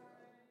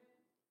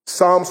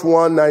 Psalms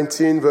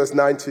 119, verse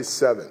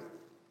 97.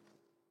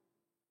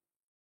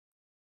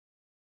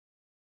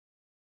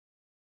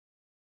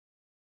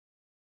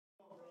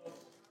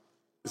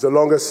 It's the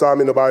longest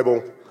psalm in the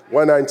Bible.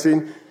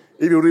 119.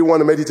 If you really want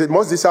to meditate,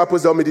 most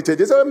disciples don't meditate.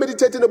 They don't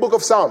meditate in the book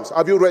of Psalms.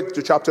 Have you read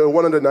to chapter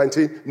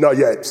 119? Not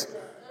yet.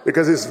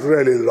 Because it's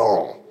really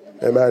long.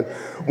 Amen.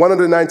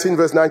 119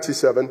 verse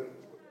 97.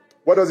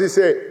 What does he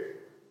say?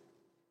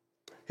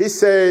 He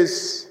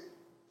says,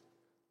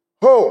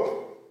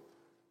 oh,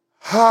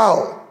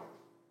 how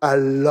I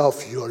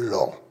love your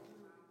law.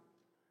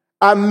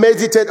 I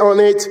meditate on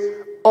it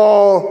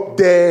all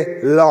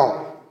day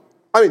long.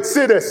 I mean,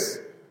 see this.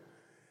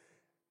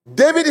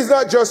 David is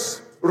not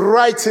just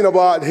writing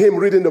about him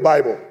reading the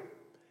Bible.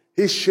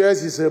 He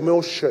shares his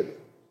emotion.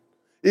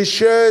 He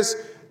shares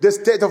the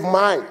state of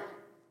mind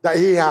that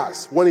he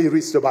has when he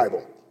reads the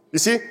Bible. You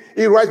see,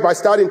 he writes by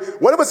starting,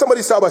 whenever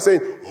somebody starts by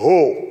saying,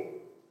 oh,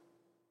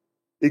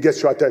 it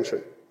gets your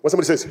attention. When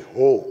somebody says,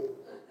 oh,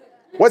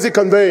 what's he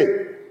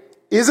conveying?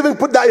 He's even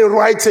put that in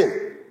writing.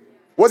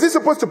 Was he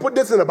supposed to put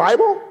this in the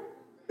Bible?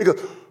 He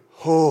goes,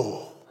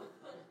 oh.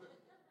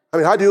 I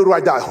mean, how do you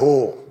write that,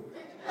 oh?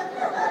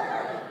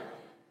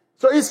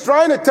 So he's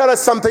trying to tell us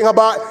something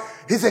about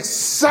his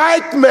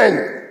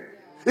excitement.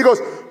 He goes,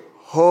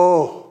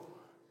 oh,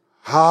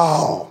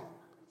 how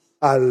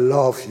I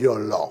love your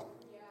law.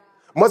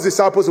 Most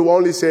disciples will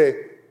only say,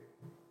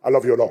 I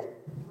love your law.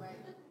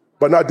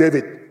 But not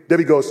David.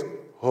 David goes,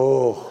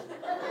 oh.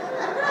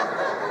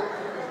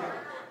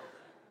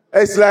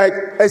 It's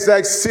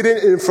like sitting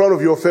in front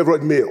of your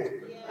favorite meal.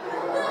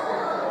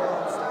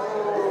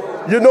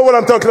 You know what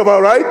I'm talking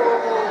about, right?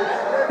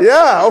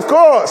 Yeah, of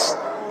course.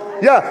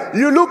 Yeah,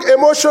 you look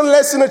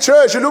emotionless in the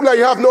church. You look like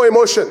you have no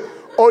emotion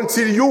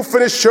until you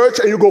finish church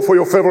and you go for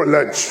your favorite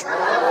lunch.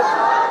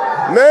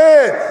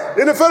 Man,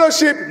 in the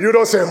fellowship, you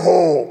don't say,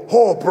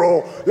 oh,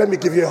 bro, let me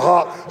give you a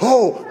hug.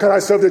 Oh, can I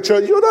serve the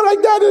church? You're not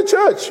like that in the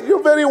church.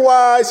 You're very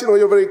wise,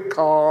 you're very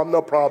calm,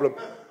 no problem,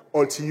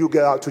 until you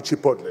get out to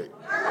Chipotle.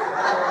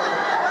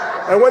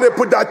 And when they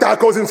put that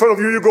tacos in front of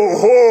you, you go,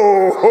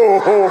 oh,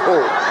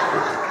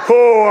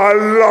 I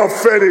love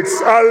Phoenix.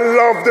 I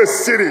love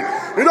this city.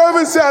 You don't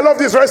even say, I love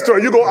this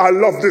restaurant. You go, I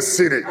love this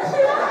city.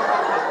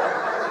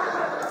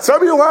 Tell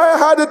me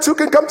how the two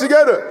can come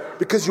together.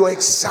 Because you're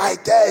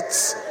excited.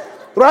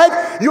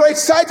 Right? You're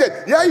excited.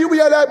 Yeah, you be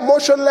like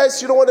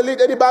motionless. You don't want to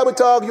lead any Bible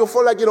talk. You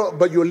feel like,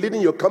 but you're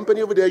leading your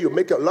company over there. You're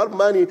making a lot of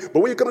money. But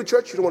when you come to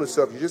church, you don't want to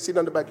serve. You just sit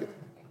on the back here.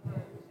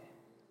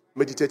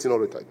 Meditating all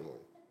the time.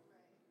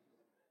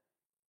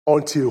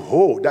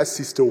 Until, that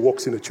sister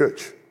walks in the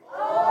church.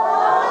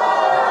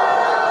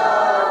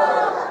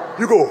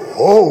 You go,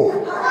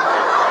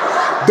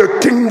 the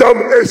kingdom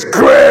is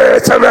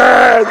great,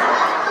 man.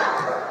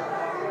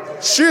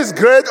 She's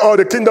great or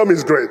the kingdom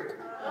is great.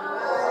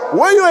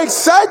 When you're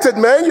excited,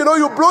 man, you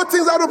blow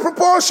things out of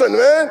proportion,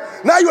 man.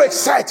 Now you're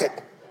excited.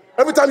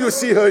 Every time you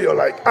see her, you're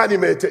like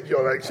animated.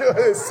 You're like,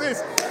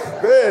 sis,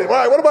 man,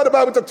 what about the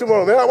Bible talk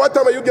tomorrow, man? What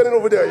time are you getting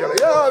over there? You're like,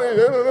 yeah.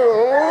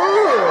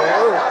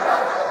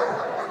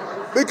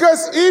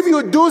 Because if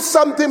you do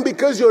something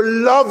because you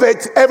love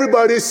it,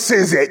 everybody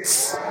sees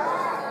it.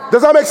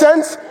 Does that make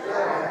sense?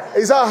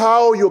 Is that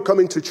how you're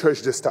coming to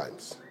church these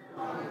times?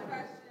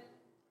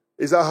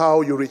 Is that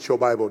how you read your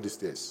Bible these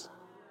days?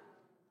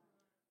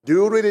 Do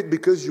you read it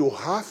because you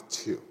have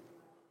to?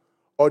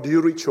 Or do you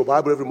read your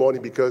Bible every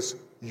morning because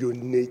you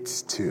need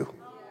to?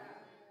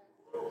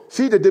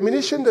 See, the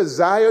diminishing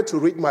desire to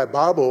read my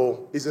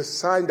Bible is a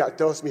sign that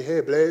tells me,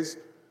 hey, Blaise,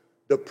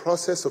 the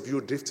process of you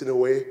drifting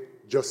away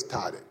just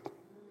started.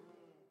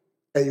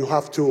 And you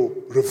have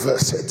to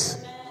reverse it.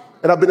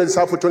 And I've been in this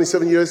house for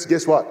 27 years.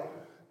 Guess what?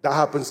 That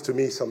happens to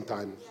me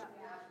sometimes.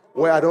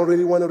 Where I don't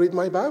really want to read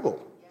my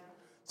Bible.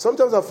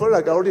 Sometimes I feel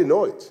like I already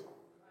know it.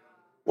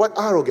 What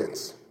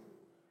arrogance.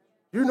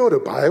 You know the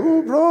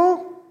Bible,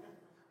 bro?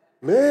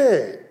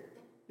 Man,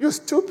 you're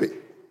stupid.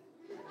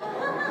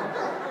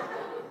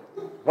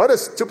 What a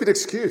stupid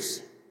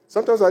excuse.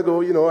 Sometimes I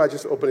go, I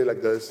just open it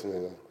like this.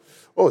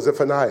 Oh,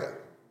 Zephaniah.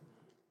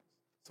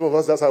 Some of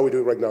us, that's how we do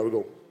it right now. We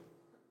go.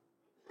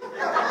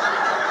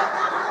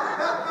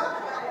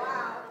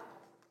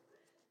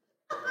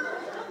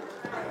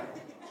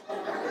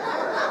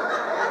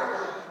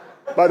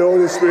 By the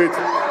Holy Spirit.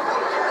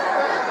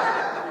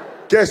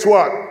 Guess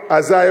what?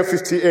 Isaiah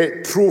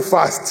 58, true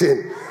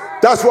fasting.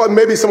 That's what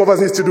maybe some of us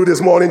need to do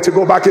this morning, to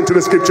go back into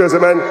the scriptures,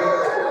 amen.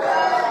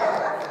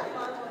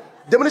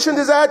 Diminishing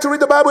desire to read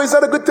the Bible is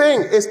not a good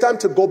thing. It's time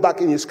to go back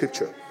in your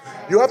scripture.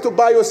 You have to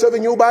buy yourself a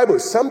new Bible.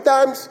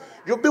 Sometimes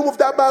you've been with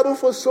that Bible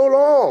for so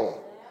long.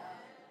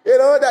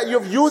 That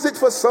you've used it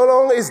for so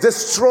long, it's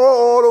destroyed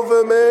all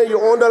over, man. You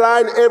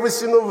underline every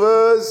single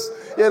verse.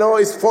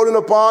 It's falling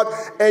apart.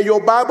 And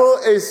your Bible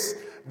is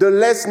the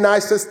less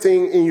nicest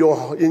thing in your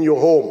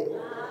home.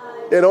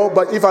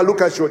 But if I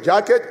look at your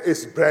jacket,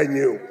 it's brand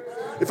new.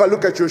 If I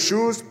look at your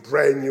shoes,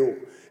 brand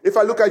new. If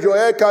I look at your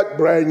haircut,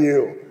 brand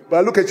new. But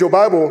I look at your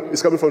Bible,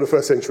 it's coming from the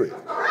first century.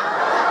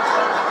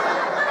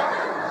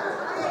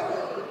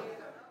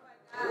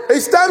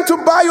 It's time to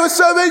buy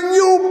yourself a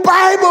new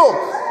Bible.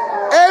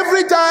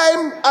 Every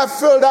time I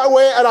feel that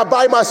way and I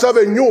buy myself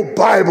a new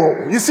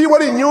Bible. You see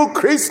what a new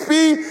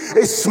crispy?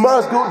 It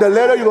smells good. The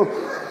leather, you go.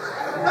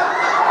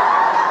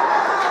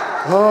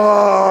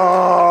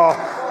 Oh,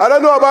 I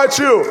don't know about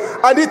you.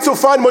 I need to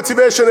find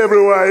motivation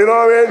everywhere. You know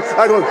what I mean?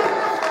 I go,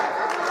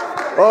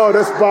 oh,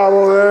 this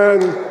Bible,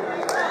 man.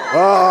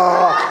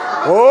 Oh,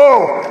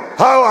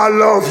 how I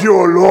love you,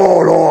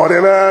 Lord,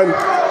 amen.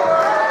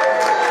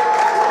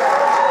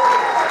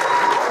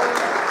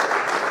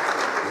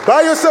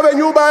 Buy yourself a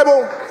new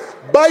Bible.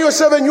 Buy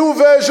yourself a new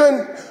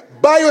version.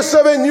 Buy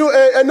yourself a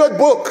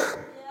notebook.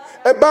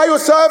 And buy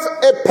yourself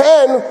a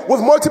pen with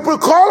multiple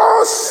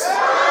colors.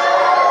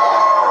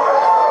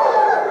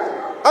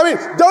 I mean,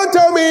 don't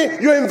tell me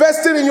you're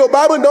investing in your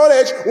Bible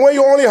knowledge when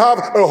you only have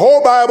a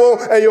whole Bible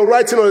and you're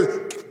writing on a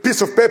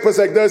piece of paper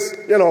like this.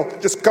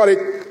 Just cut it.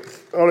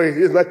 Only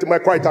it's my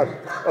quiet time.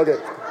 Okay.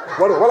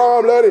 What am I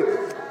learning?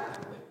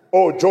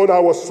 Oh, Jonah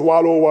was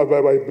swallowed by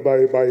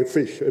a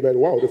fish. Amen.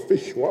 Wow, the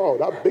fish. Wow,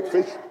 that big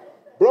fish.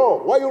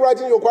 Bro, what are you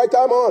writing your quiet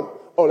time on?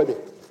 Oh, let me.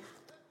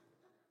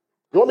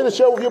 You want me to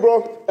share with you,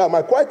 bro?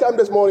 My quiet time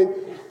this morning,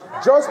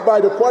 just by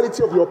the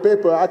quality of your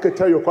paper, I can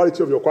tell you the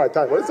quality of your quiet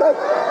time. What is that?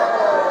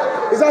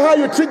 Is that how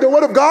you treat the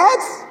word of God?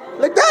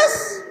 Like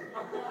this?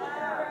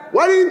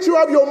 Why didn't you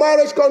have your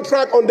marriage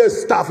contract on this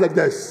stuff like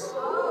this?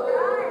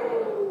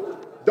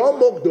 Don't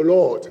mock the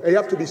Lord. You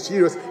have to be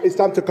serious. It's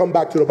time to come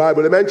back to the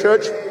Bible. Amen,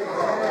 church?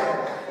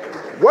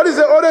 What is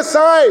the other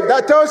sign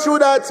that tells you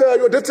that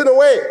you're drifting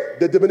away?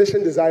 The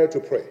diminishing desire to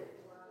pray.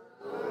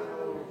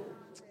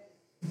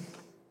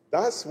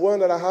 That's one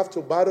that I have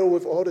to battle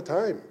with all the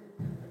time.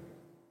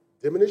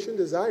 Diminishing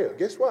desire.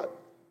 Guess what?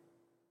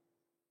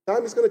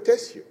 Time is going to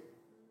test you.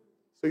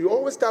 So you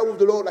always start with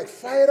the Lord like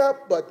fired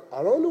up, but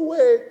along the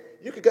way,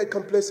 you could get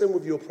complacent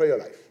with your prayer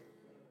life.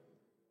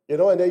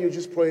 And then you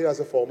just pray as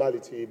a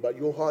formality, but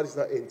your heart is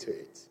not into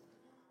it.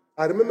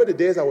 I remember the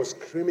days I was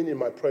screaming in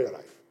my prayer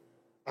life.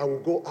 I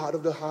would go out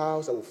of the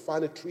house, I would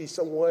find a tree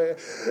somewhere.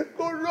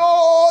 Go,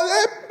 Lord,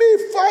 help me,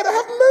 Father,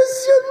 have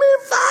mercy on me,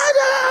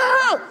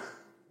 Father.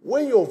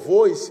 When your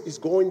voice is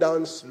going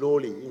down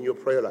slowly in your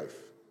prayer life,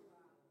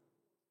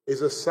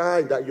 it's a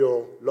sign that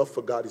your love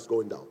for God is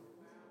going down.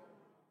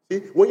 See,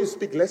 when you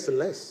speak less and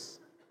less.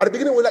 At the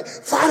beginning, we're like,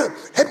 Father,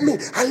 help me.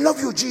 I love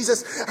you,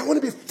 Jesus. I want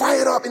to be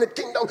fired up in the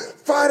kingdom.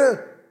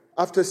 Father,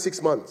 after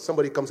 6 months,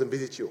 somebody comes and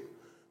visits you.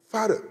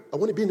 Father, I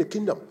want to be in the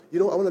kingdom. I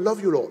want to love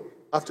you, Lord.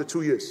 After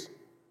 2 years,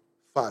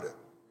 Father,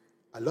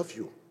 I love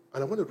you.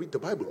 And I want to read the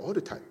Bible all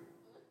the time.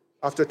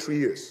 After 3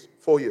 years,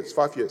 4 years,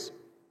 5 years,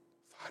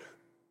 Father,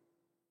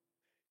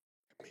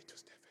 help me to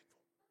stay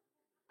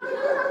faithful.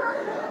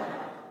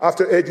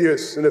 After 8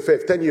 years in the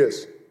faith, 10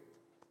 years.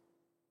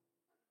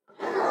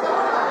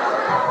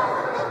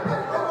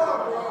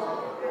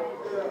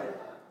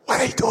 What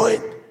are you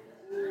doing?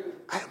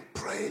 I am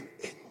praying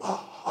in my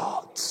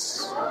heart.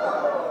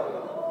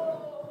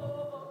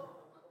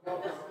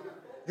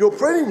 You're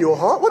praying in your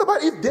heart? What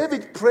about if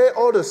David prayed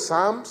all the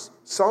Psalms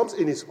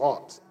in his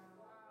heart?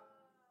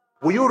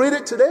 Will you read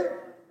it today?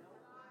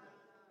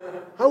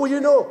 How will you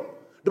know?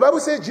 The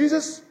Bible says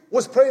Jesus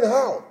was praying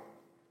how?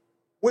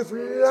 With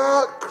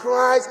loud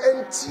cries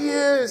and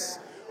tears.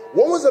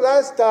 When was the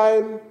last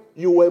time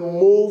you were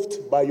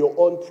moved by your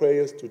own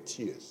prayers to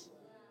tears?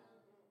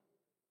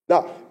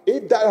 Now,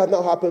 if that has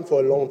not happened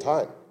for a long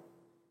time,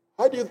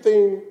 how do you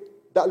think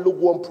that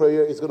lukewarm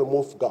prayer is going to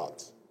move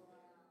God?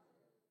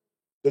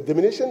 The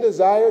diminishing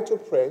desire to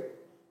pray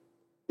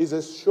is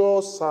a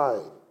sure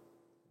sign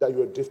that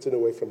you are drifting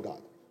away from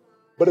God.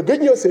 But the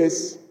good news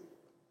is,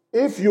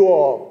 if you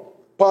are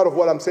part of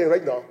what I'm saying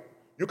right now,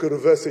 you can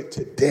reverse it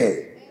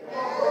today.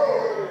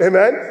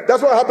 Amen?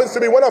 That's what happens to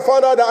me. When I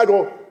found out that, I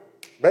go,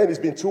 man, it's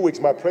been 2 weeks.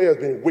 My prayer has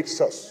been weak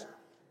sus.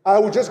 I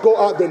would just go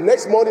out the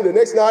next morning, the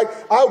next night.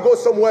 I'll go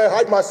somewhere,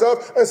 hide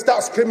myself, and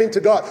start screaming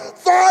to God,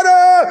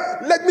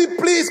 Father, let me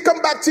please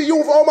come back to you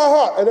with all my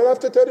heart. And then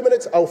after 30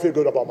 minutes, I'll feel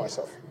good about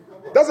myself.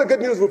 That's the good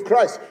news with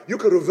Christ. You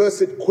can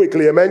reverse it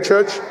quickly. Amen,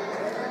 church?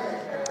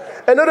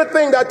 Another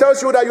thing that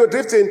tells you that you're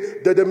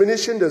drifting, the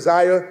diminishing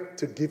desire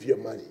to give your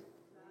money.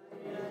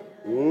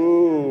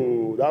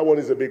 Ooh, that one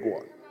is a big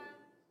one.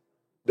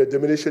 The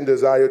diminishing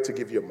desire to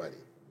give your money.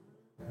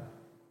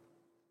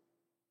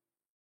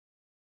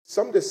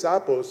 Some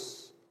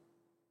disciples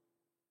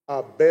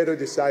are better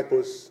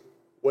disciples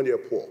when they're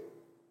poor.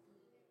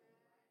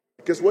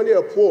 Because when they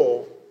are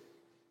poor,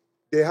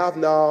 they have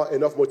now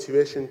enough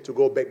motivation to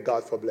go beg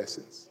God for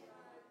blessings.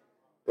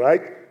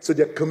 Right? So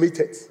they're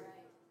committed.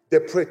 They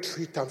pray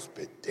 3 times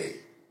per day.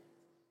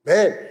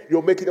 Man,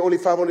 you're making only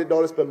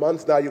 $500 per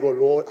month now. You go,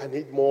 Lord, I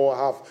need more.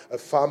 I have a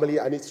family.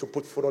 I need to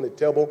put food on the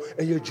table.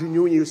 And you're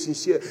genuine, you're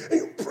sincere. And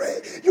you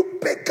pray. You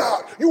beg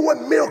God. You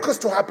want miracles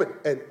to happen.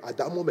 And at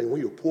that moment, when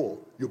you're poor,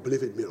 you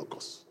believe in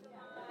miracles.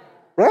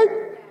 Right?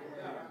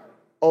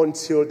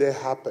 until they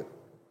happen.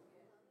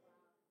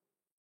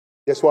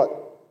 Guess what?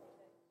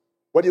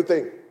 What do you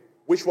think?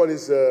 Which one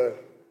is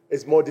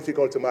more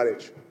difficult to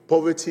manage?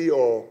 Poverty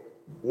or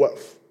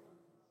wealth?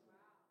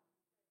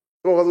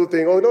 Some of us will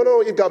think, oh,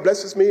 no, if God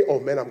blesses me, oh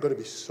man, I'm going to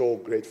be so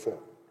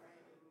grateful.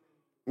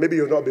 Maybe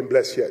you've not been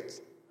blessed yet.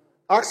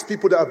 Ask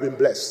people that have been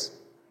blessed.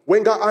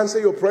 When God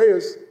answers your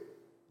prayers,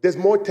 there's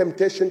more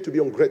temptation to be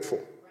ungrateful.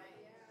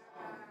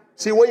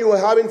 See, when you were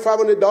having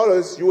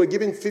 $500, you were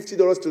giving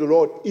 $50 to the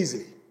Lord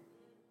easily.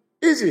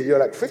 Easy. You're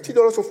like,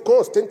 $50, of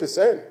course,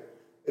 10%. And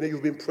then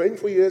you've been praying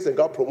for years and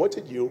God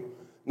promoted you.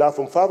 Now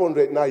from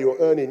 500, now you're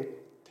earning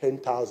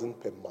 10,000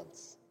 per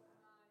month.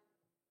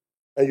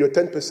 And your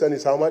 10%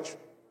 is how much?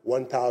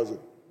 1,000.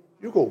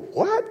 You go,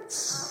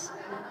 what?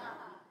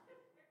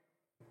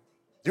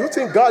 Do you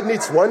think God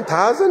needs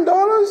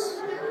 $1,000?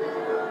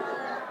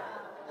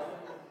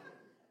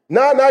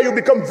 Now you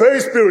become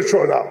very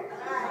spiritual now.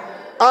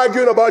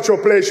 Arguing about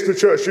your place to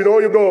church. You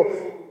go,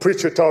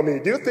 preacher, tell me,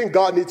 do you think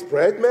God needs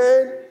bread,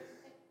 man?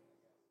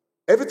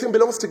 Everything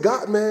belongs to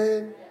God,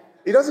 man.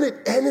 He doesn't need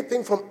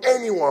anything from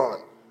anyone.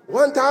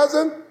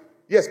 1,000?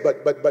 Yes,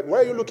 but why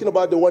are you looking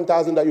about the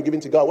 1,000 that you're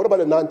giving to God? What about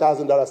the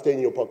 9,000 that are staying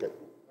in your pocket?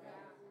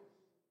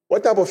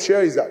 What type of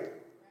share is that?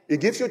 He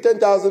gives you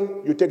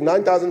 10,000, you take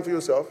 9,000 for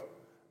yourself,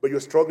 but you're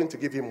struggling to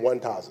give him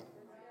 1,000.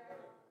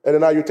 And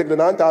then now you take the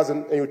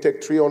 9,000 and you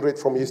take 300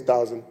 from his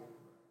 1,000.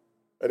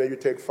 And then you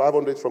take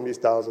 500 from his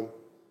 1,000.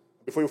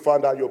 Before you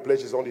find out your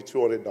pledge is only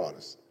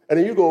 $200. And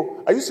then you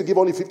go, I used to give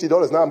only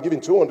 $50, now I'm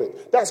giving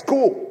 200. That's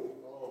cool.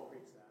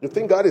 You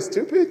think God is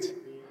stupid?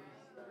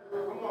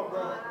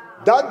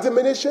 That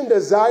diminishing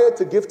desire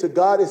to give to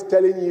God is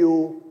telling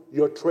you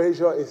your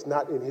treasure is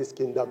not in his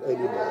kingdom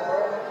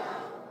anymore.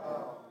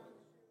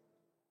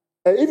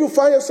 And if you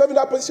find yourself in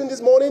that position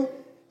this morning,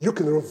 you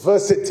can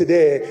reverse it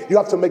today. You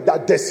have to make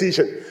that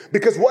decision.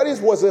 Because what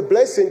was a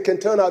blessing can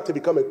turn out to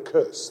become a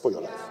curse for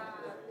your life.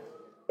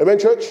 Amen,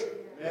 church?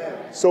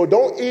 Yeah. So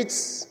don't eat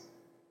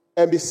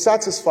and be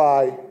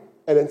satisfied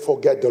and then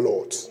forget the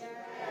Lord. Yeah.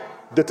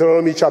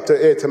 Deuteronomy chapter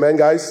 8. Amen,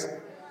 guys?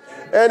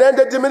 And then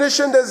the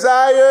diminishing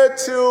desire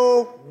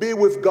to be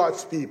with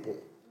God's people.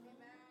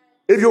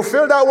 If you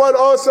feel that one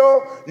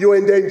also, you're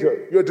in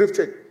danger. You're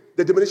drifting.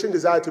 The diminishing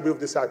desire to be with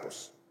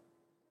disciples.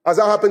 Has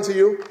that happened to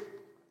you?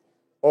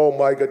 Oh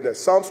my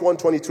goodness. Psalms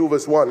 122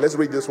 verse 1. Let's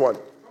read this one.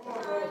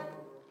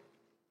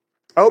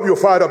 I hope you're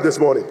fired up this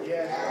morning.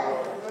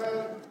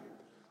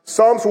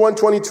 Psalms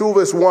 122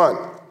 verse 1.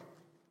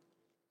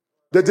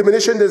 The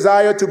diminishing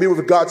desire to be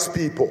with God's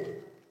people.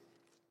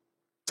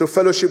 To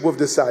fellowship with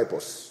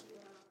disciples.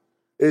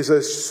 Is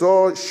a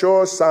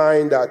sure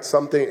sign that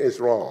something is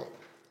wrong.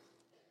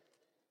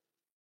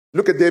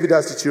 Look at David's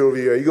attitude over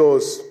here. He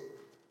goes,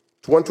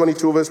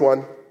 122 verse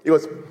 1. He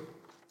goes,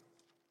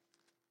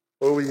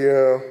 over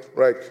here,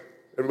 right.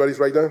 Everybody's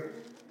right there?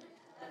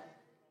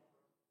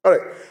 All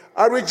right.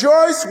 I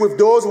rejoice with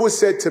those who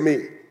said to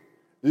me,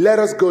 let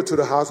us go to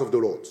the house of the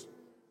Lord.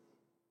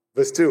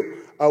 Verse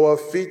 2. Our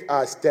feet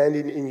are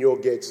standing in your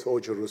gates, O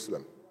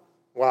Jerusalem.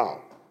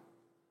 Wow.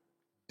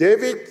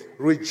 David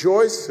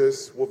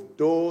rejoices with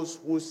those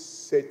who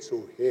said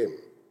to him,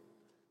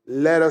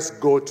 let us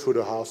go to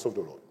the house of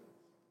the Lord.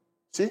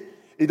 See,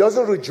 he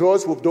doesn't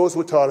rejoice with those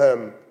who tell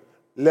him,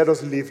 let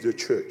us leave the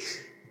church.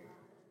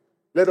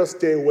 Let us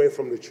stay away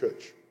from the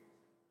church.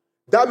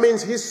 That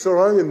means he's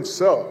surrounding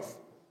himself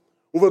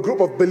with a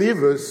group of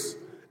believers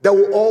that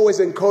will always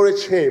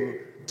encourage him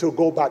to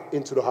go back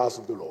into the house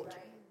of the Lord.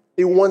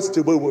 He wants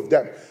to be with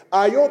them.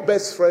 Are your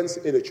best friends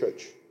in the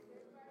church?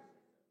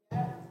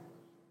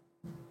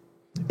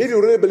 If you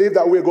really believe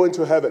that we're going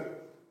to heaven,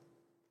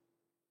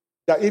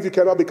 that if you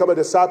cannot become a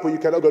disciple, you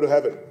cannot go to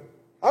heaven,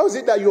 how is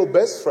it that your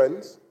best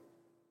friends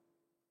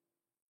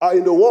are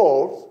in the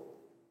world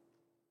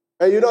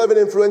and you're not even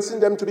influencing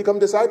them to become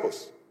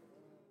disciples?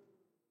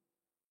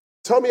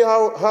 Tell me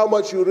how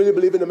much you really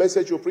believe in the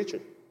message you're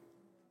preaching.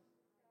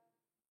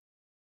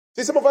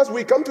 See, some of us,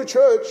 we come to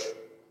church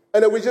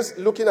and then we're just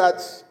looking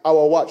at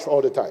our watch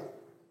all the time.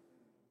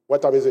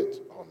 What time is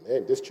it? Oh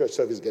man, this church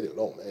service is getting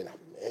long, man.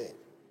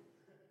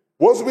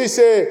 Once we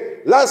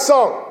say, last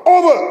song,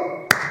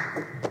 over.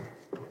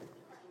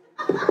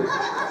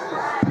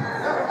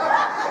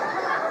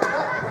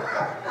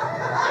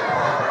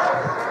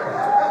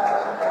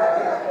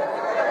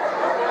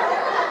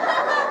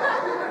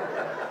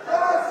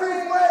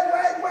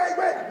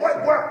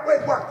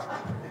 Wait, what?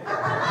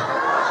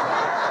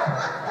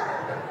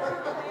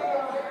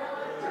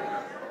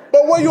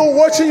 But when you're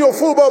watching your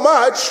football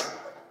match,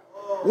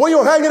 when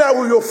you're hanging out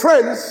with your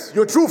friends,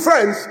 your true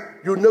friends,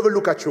 you never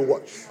look at your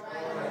watch.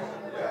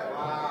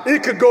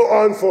 It could go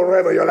on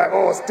forever. You're like,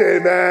 oh, stay,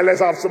 man,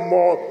 let's have some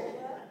more.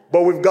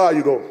 But with God,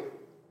 you go,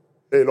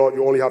 hey, Lord,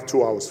 you only have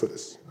 2 hours for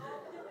this.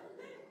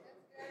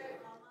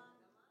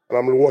 And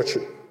I'm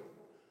watching.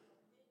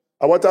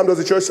 At what time does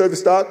the church service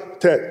start?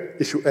 10.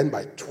 It should end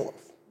by 12.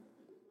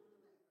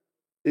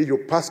 If you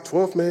pass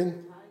 12,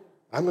 man,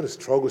 I'm going to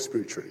struggle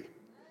spiritually.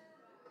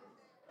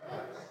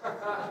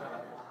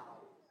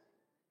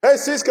 Hey,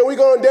 sis, can we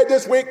go on date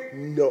this week?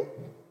 No.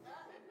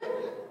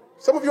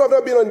 Some of you have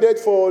not been on date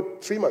for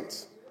 3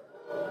 months.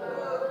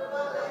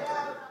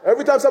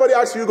 Every time somebody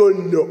asks you, you go,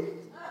 no.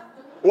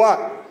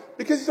 Why?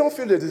 Because you don't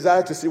feel the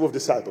desire to sleep with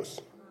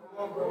disciples.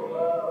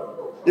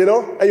 You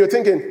know? And you're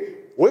thinking,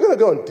 we're going to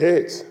go on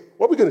dates.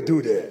 What are we going to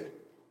do there?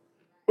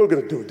 What are we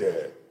going to do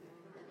there?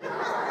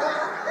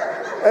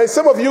 And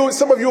some of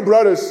you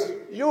brothers,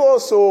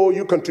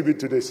 you contribute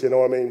to this, you know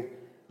what I mean?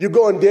 You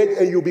go on date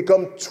and you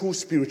become too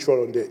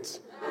spiritual on dates.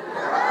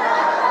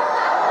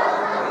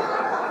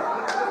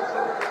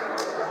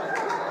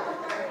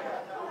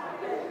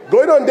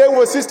 Going on date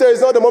with a sister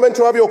is not the moment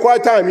to have your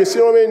quiet time. You see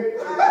what I mean?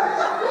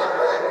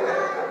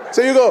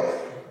 So you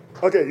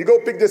go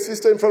pick the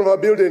sister in front of her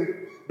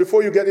building.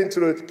 Before you get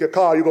into the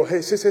car, you go,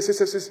 hey,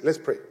 sis, let's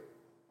pray.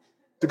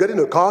 To get in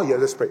the car, yeah,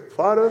 let's pray.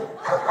 Father,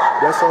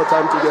 that's our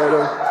time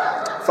together.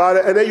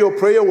 Father, and then your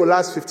prayer will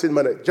last 15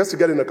 minutes just to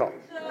get in the car.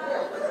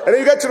 And then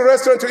you get to the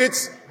restaurant to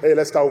eat. Hey,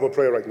 let's start with a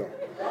prayer right now.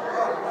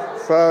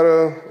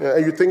 Father, yeah,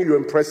 and you think you're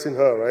impressing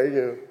her, right?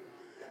 Yeah.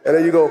 And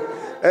then you go,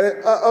 and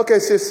then, okay,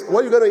 sis,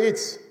 what are you going to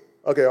eat?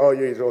 Okay, oh,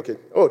 you eat, okay.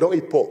 Oh, don't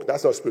eat pork.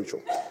 That's not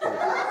spiritual.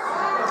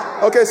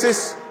 Okay,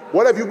 sis,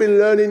 what have you been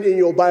learning in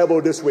your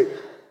Bible this week?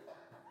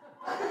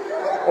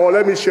 Oh,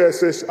 let me share,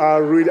 sis.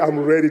 I'm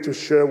ready to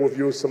share with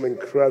you some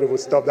incredible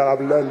stuff that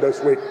I've learned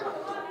this week.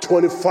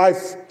 25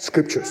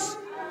 scriptures.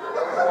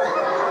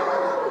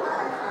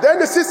 Then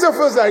the sister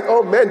feels like,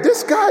 oh, man,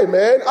 this guy,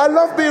 man, I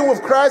love being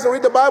with Christ and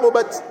read the Bible,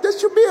 but there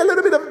should be a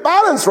little bit of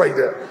balance right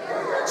there.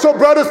 So,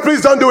 brothers,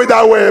 please don't do it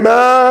that way,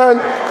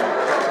 man.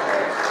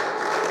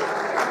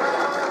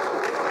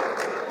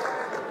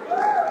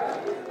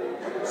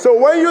 So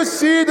when you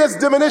see this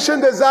diminishing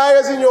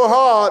desires in your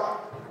heart,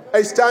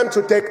 it's time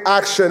to take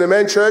action.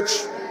 Amen,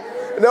 church?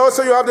 And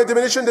also you have the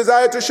diminishing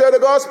desire to share the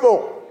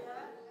gospel.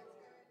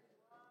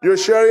 You're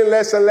sharing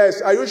less and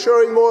less. Are you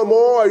sharing more and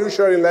more, or are you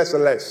sharing less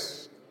and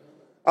less?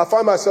 I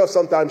find myself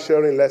sometimes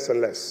sharing less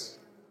and less.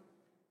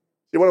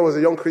 See, when I was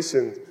a young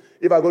Christian,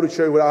 if I go to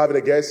church without having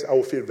a guest, I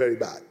will feel very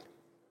bad.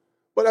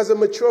 But as a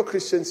mature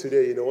Christian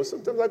today,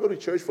 sometimes I go to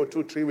church for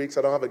 2-3 weeks,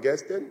 I don't have a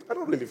guest, then I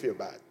don't really feel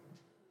bad.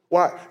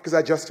 Why? Because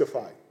I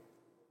justify.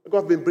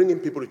 I've been bringing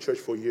people to church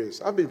for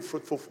years. I've been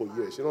fruitful for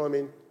years. You know what I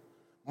mean?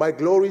 My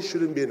glory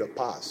shouldn't be in the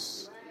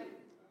past.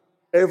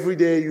 Every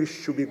day you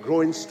should be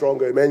growing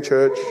stronger. Amen,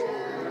 church?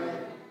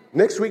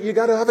 Next week you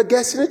got to have a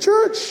guest in the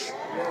church.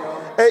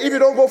 And if you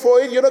don't go for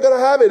it, you're not going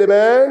to have it.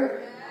 Amen?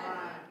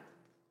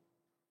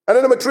 And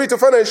then number 3, to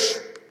finish.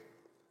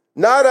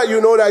 Now that you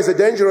know that it's a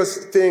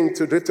dangerous thing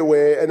to drift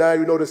away, and now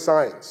you know the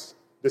signs,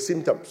 the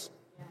symptoms,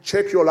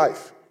 check your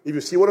life. If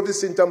you see one of the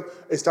symptoms,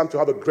 it's time to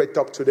have a great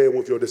talk today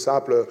with your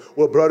discipler,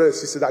 with brother and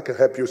sister that can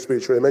help you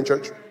spiritually. Amen,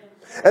 church?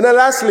 And then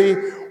lastly,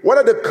 what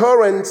are the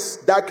currents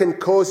that can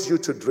cause you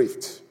to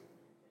drift?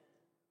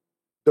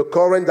 The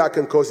current that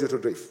can cause you to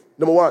drift.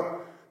 Number 1,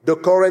 the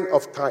current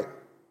of time.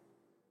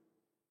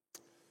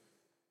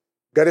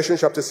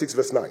 Galatians chapter 6,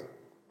 verse 9.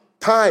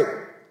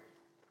 Time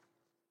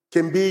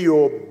can be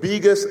your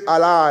biggest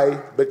ally,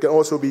 but can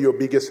also be your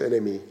biggest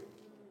enemy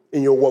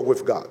in your walk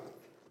with God.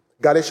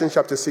 Galatians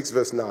chapter 6,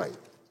 verse 9.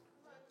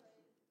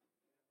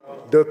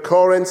 The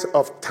currents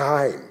of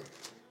time.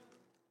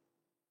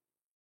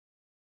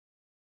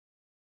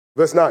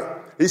 Verse 9.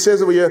 He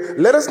says over here,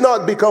 let us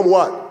not become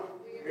what?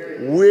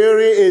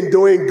 Weary in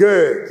doing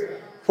good.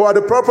 For at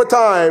the proper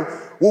time,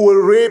 we will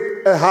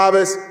reap a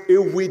harvest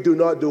if we do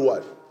not do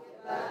what?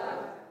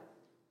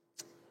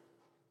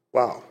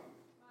 Wow.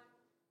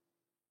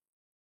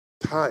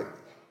 Time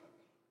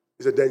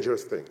is a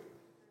dangerous thing.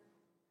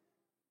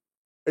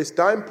 Is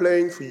time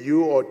playing for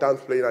you or time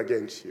playing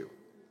against you?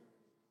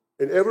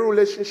 In every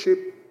relationship,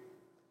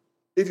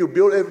 if you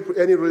build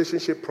any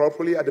relationship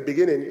properly, at the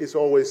beginning, it's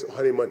always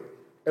honeymoon.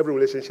 Every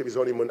relationship is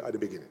honeymoon at the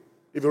beginning.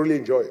 If you really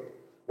enjoy it.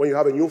 When you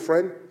have a new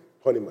friend,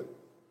 honeymoon.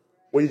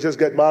 When you just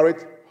get married,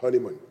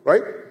 honeymoon.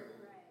 Right?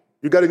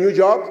 You got a new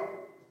job?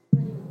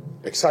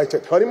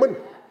 Excited. Honeymoon.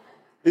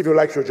 If you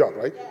like your job,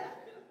 right?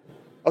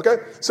 Okay?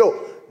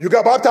 So, you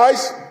got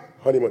baptized?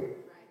 Honeymoon.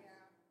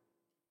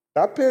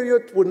 That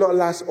period would not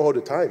last all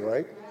the time,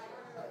 right?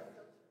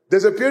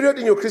 There's a period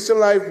in your Christian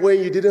life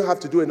when you didn't have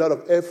to do a lot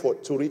of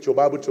effort to read your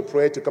Bible, to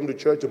pray, to come to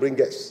church, to bring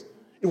guests.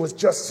 It was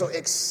just so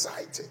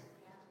exciting.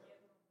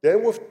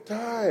 Then with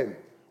time,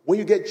 when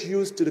you get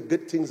used to the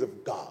good things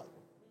of God,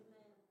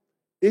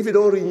 if you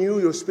don't renew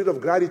your spirit of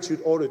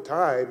gratitude all the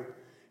time,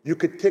 you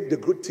could take the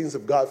good things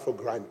of God for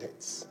granted.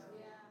 Does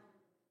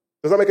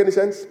that make any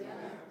sense? Yeah.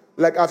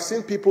 Like I've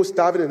seen people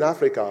starving in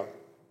Africa,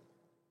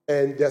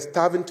 and they're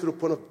starving to the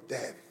point of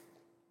death.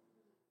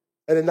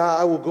 And then now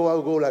I will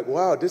go like,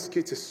 wow, this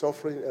kid is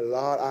suffering a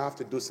lot. I have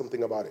to do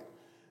something about it.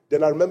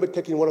 Then I remember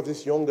taking one of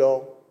this young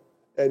girl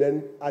and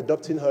then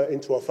adopting her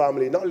into our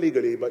family, not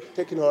legally, but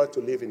taking her to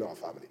live in our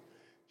family.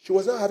 She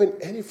was not having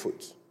any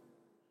food.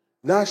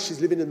 Now she's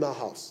living in my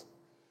house.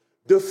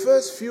 The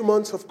first few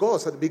months, of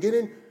course, at the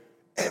beginning,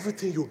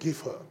 everything you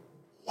give her,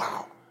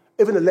 wow,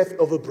 even the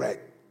leftover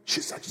bread,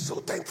 she's so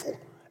thankful.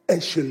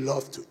 And she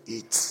loves to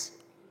eat.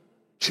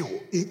 She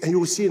will eat, and you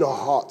will see in her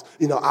heart,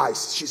 in her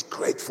eyes, she's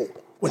grateful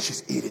when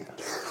she's eating.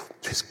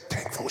 She's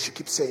thankful. She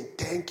keeps saying,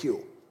 thank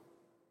you.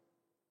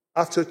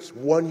 After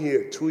 1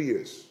 year, 2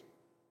 years,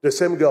 the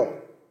same girl.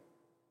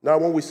 Now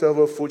when we serve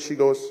her food, she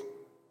goes,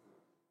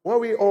 why are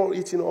we all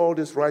eating all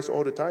this rice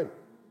all the time?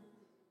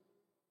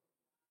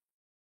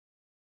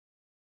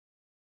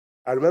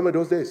 I remember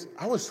those days.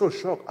 I was so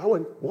shocked. I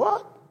went,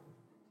 what?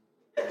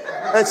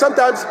 And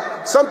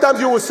sometimes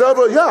you will serve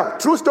her. Yeah,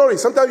 true story.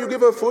 Sometimes you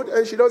give her food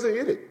and she doesn't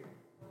eat it.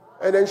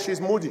 And then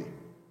she's moody.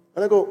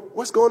 And I go,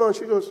 what's going on?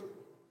 She goes,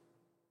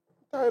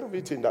 I'm tired of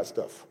eating that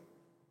stuff.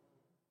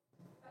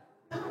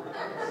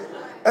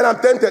 And I'm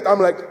tempted. I'm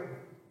like,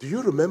 do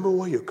you remember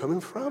where you're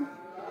coming from?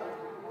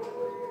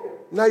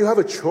 Now you have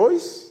a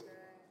choice.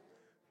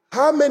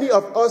 How many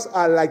of us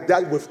are like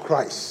that with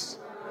Christ?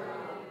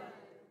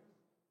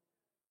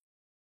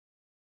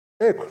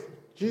 Hey,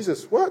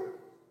 Jesus, what?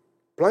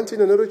 Planting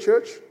another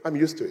church? I'm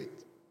used to it.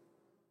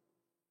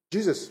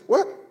 Jesus,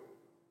 what?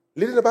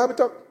 Leading a Bible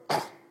talk?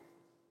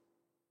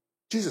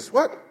 Jesus,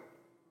 what?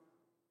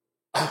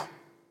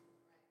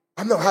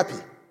 I'm not happy.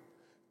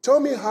 Tell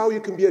me how you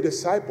can be a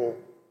disciple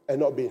and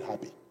not being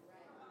happy.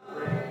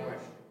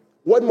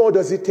 What more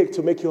does it take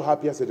to make you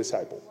happy as a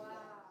disciple?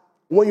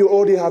 When you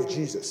already have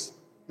Jesus,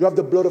 you have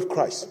the blood of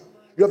Christ,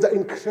 you have that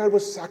incredible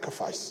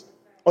sacrifice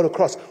on the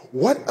cross.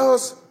 What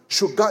else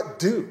should God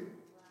do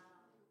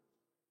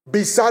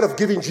beside of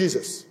giving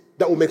Jesus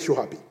that will make you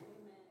happy?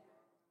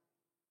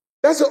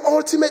 That's the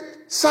ultimate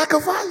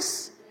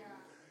sacrifice.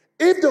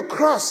 If the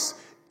cross,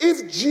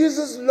 if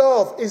Jesus'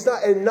 love is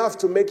not enough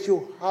to make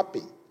you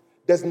happy,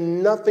 there's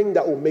nothing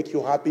that will make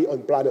you happy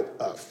on planet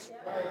Earth.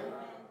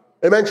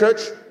 Amen,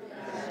 church?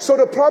 So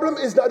the problem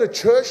is not the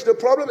church. The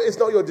problem is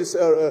not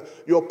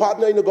your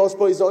partner in the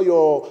gospel. It's not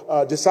your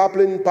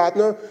discipling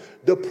partner.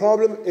 The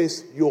problem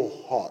is your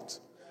heart.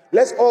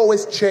 Let's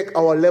always check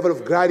our level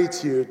of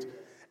gratitude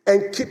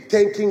and keep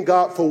thanking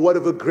God for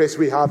whatever grace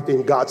we have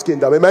in God's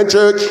kingdom. Amen,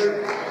 church?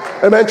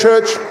 Amen,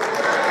 church?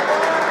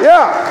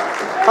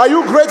 Yeah. Are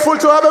you grateful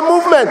to have a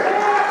movement?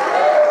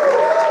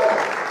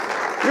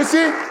 You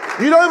see,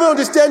 you don't even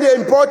understand the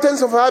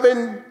importance of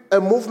having a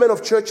movement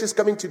of churches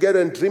coming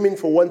together and dreaming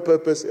for one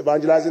purpose,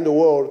 evangelizing the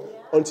world,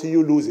 until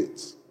you lose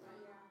it.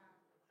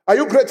 Are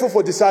you grateful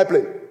for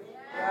discipling?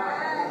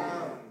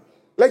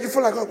 Like you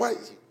feel like, oh, why?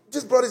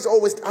 This brother's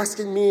always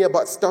asking me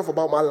about stuff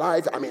about my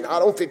life. I mean, I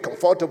don't feel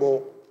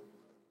comfortable.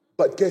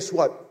 But guess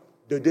what?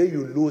 The day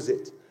you lose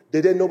it,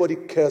 the day nobody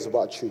cares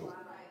about you,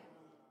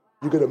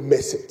 you're going to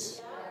miss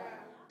it.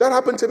 That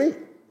happened to me.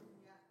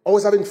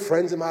 Always having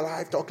friends in my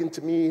life talking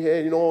to me,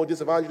 hey,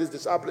 this evangelist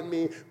discipling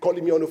me,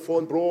 calling me on the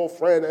phone, bro,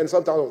 friend. And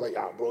sometimes I was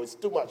like, bro, it's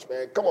too much,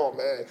 man. Come on,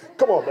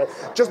 man.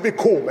 Just be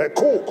cool, man.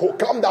 Cool.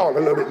 Calm down a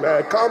little bit,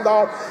 man. Calm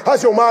down.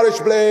 How's your marriage,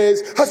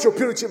 Blaise? How's your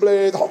purity,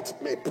 Blaise? Oh,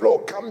 man, bro,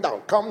 calm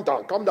down.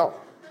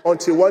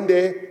 Until one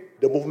day,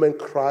 the movement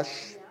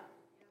crashed,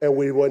 and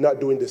we were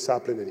not doing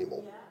discipline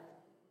anymore.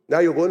 Now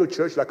you're going to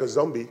church like a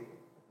zombie,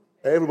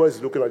 and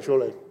everybody's looking at you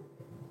like,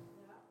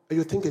 are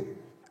you thinking,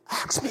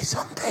 ask me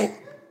something?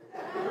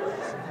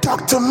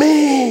 Talk to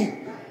me.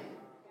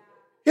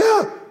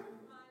 Yeah.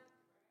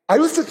 I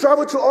used to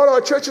travel to all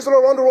our churches all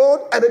around the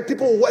world, and then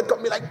people would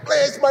welcome me like,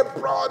 Blaise, my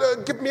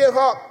brother, give me a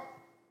hug.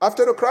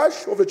 After the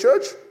crash of the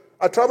church,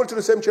 I traveled to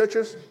the same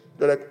churches.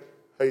 They're like,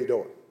 how you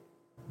doing?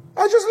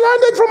 I just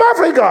landed from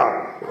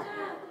Africa.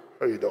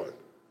 How you doing?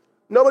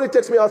 Nobody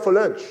takes me out for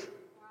lunch.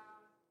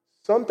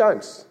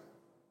 Sometimes,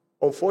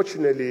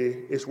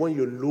 unfortunately, it's when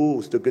you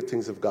lose the good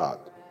things of God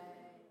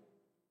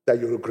that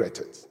you regret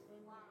it.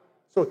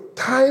 So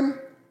time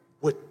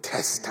will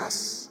test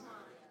us.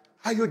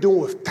 How you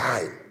doing with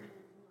time?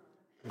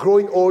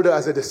 Growing older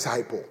as a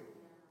disciple.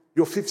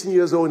 You're 15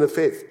 years old in the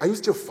faith. Are you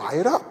still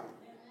fired up?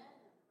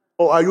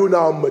 Or are you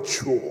now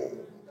mature?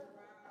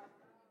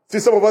 See,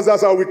 some of us,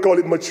 that's how we call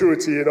it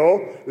maturity,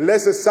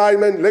 Less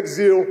assignment, less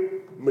zeal,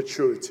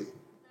 maturity.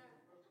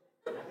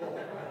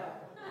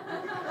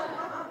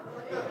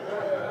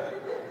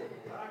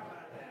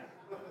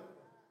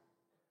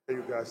 How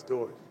you guys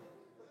doing?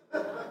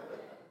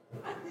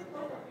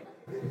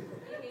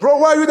 Bro,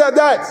 why are you like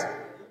that?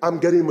 I'm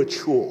getting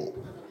mature.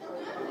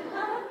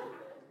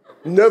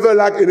 Never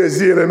lack in a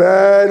zeal,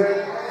 man.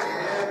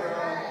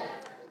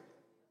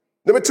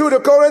 Number 2, the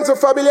currents of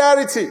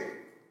familiarity.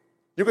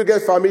 You could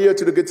get familiar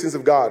to the good things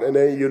of God, and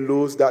then you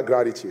lose that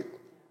gratitude.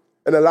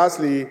 And then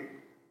lastly,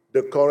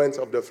 the currents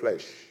of the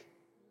flesh.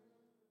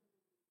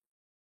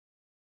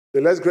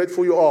 The less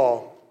grateful you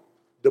are,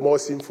 the more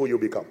sinful you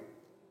become.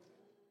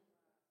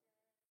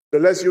 The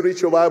less you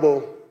read your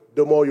Bible,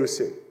 the more you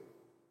sin.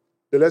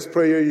 The less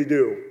prayer you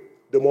do,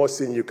 the more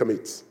sin you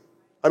commit.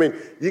 I mean,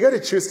 you got to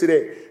choose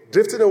today.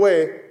 Drifting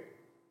away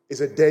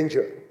is a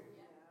danger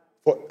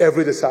for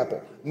every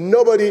disciple.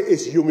 Nobody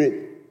is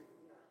human.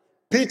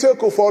 Peter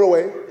could fall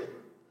away.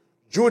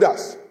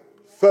 Judas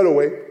fell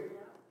away.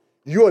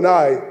 You and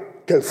I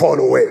can fall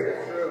away.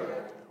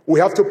 We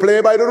have to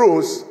play by the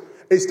rules.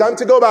 It's time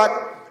to go back.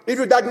 If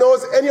you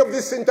diagnose any of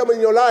these symptoms in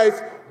your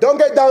life, don't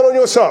get down on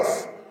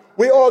yourself.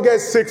 We all get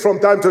sick from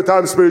time to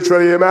time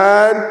spiritually,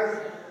 amen?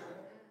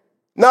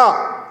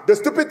 Now, The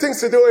stupid thing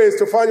to do is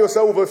to find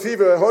yourself with a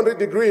fever 100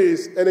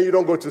 degrees and then you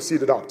don't go to see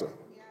the doctor.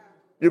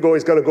 You go,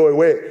 it's going to go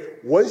away.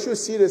 Once you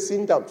see the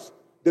symptoms,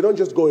 they don't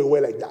just go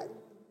away like that.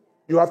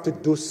 You have to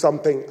do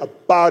something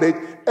about it.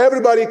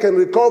 Everybody can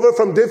recover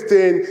from this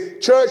thing.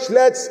 Church,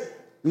 let's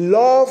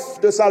love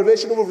the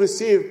salvation we've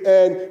received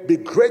and be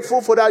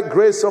grateful for that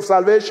grace of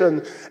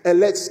salvation. And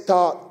let's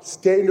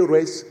stay in the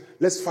race.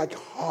 Let's fight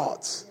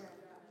hard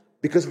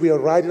because we are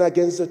riding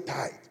against the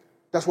tide.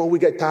 That's when we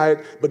get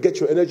tired, but get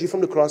your energy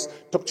from the cross.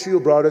 Talk to your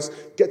brothers.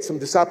 Get some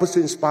disciples to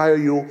inspire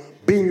you.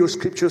 Be in your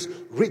scriptures.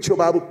 Read your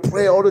Bible.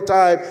 Pray all the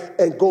time.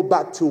 And go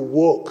back to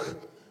work.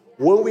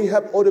 When we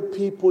help other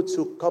people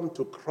to come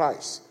to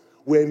Christ,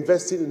 we're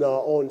investing in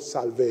our own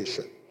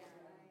salvation.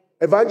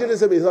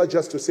 Evangelism is not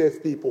just to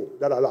save people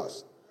that are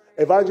lost.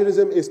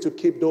 Evangelism is to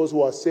keep those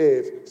who are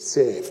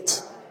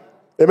saved.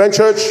 Amen,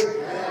 church?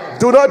 Amen.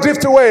 Do not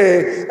drift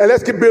away, and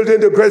let's keep building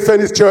the great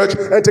Phoenix Church,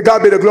 and to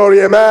God be the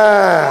glory.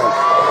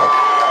 Amen.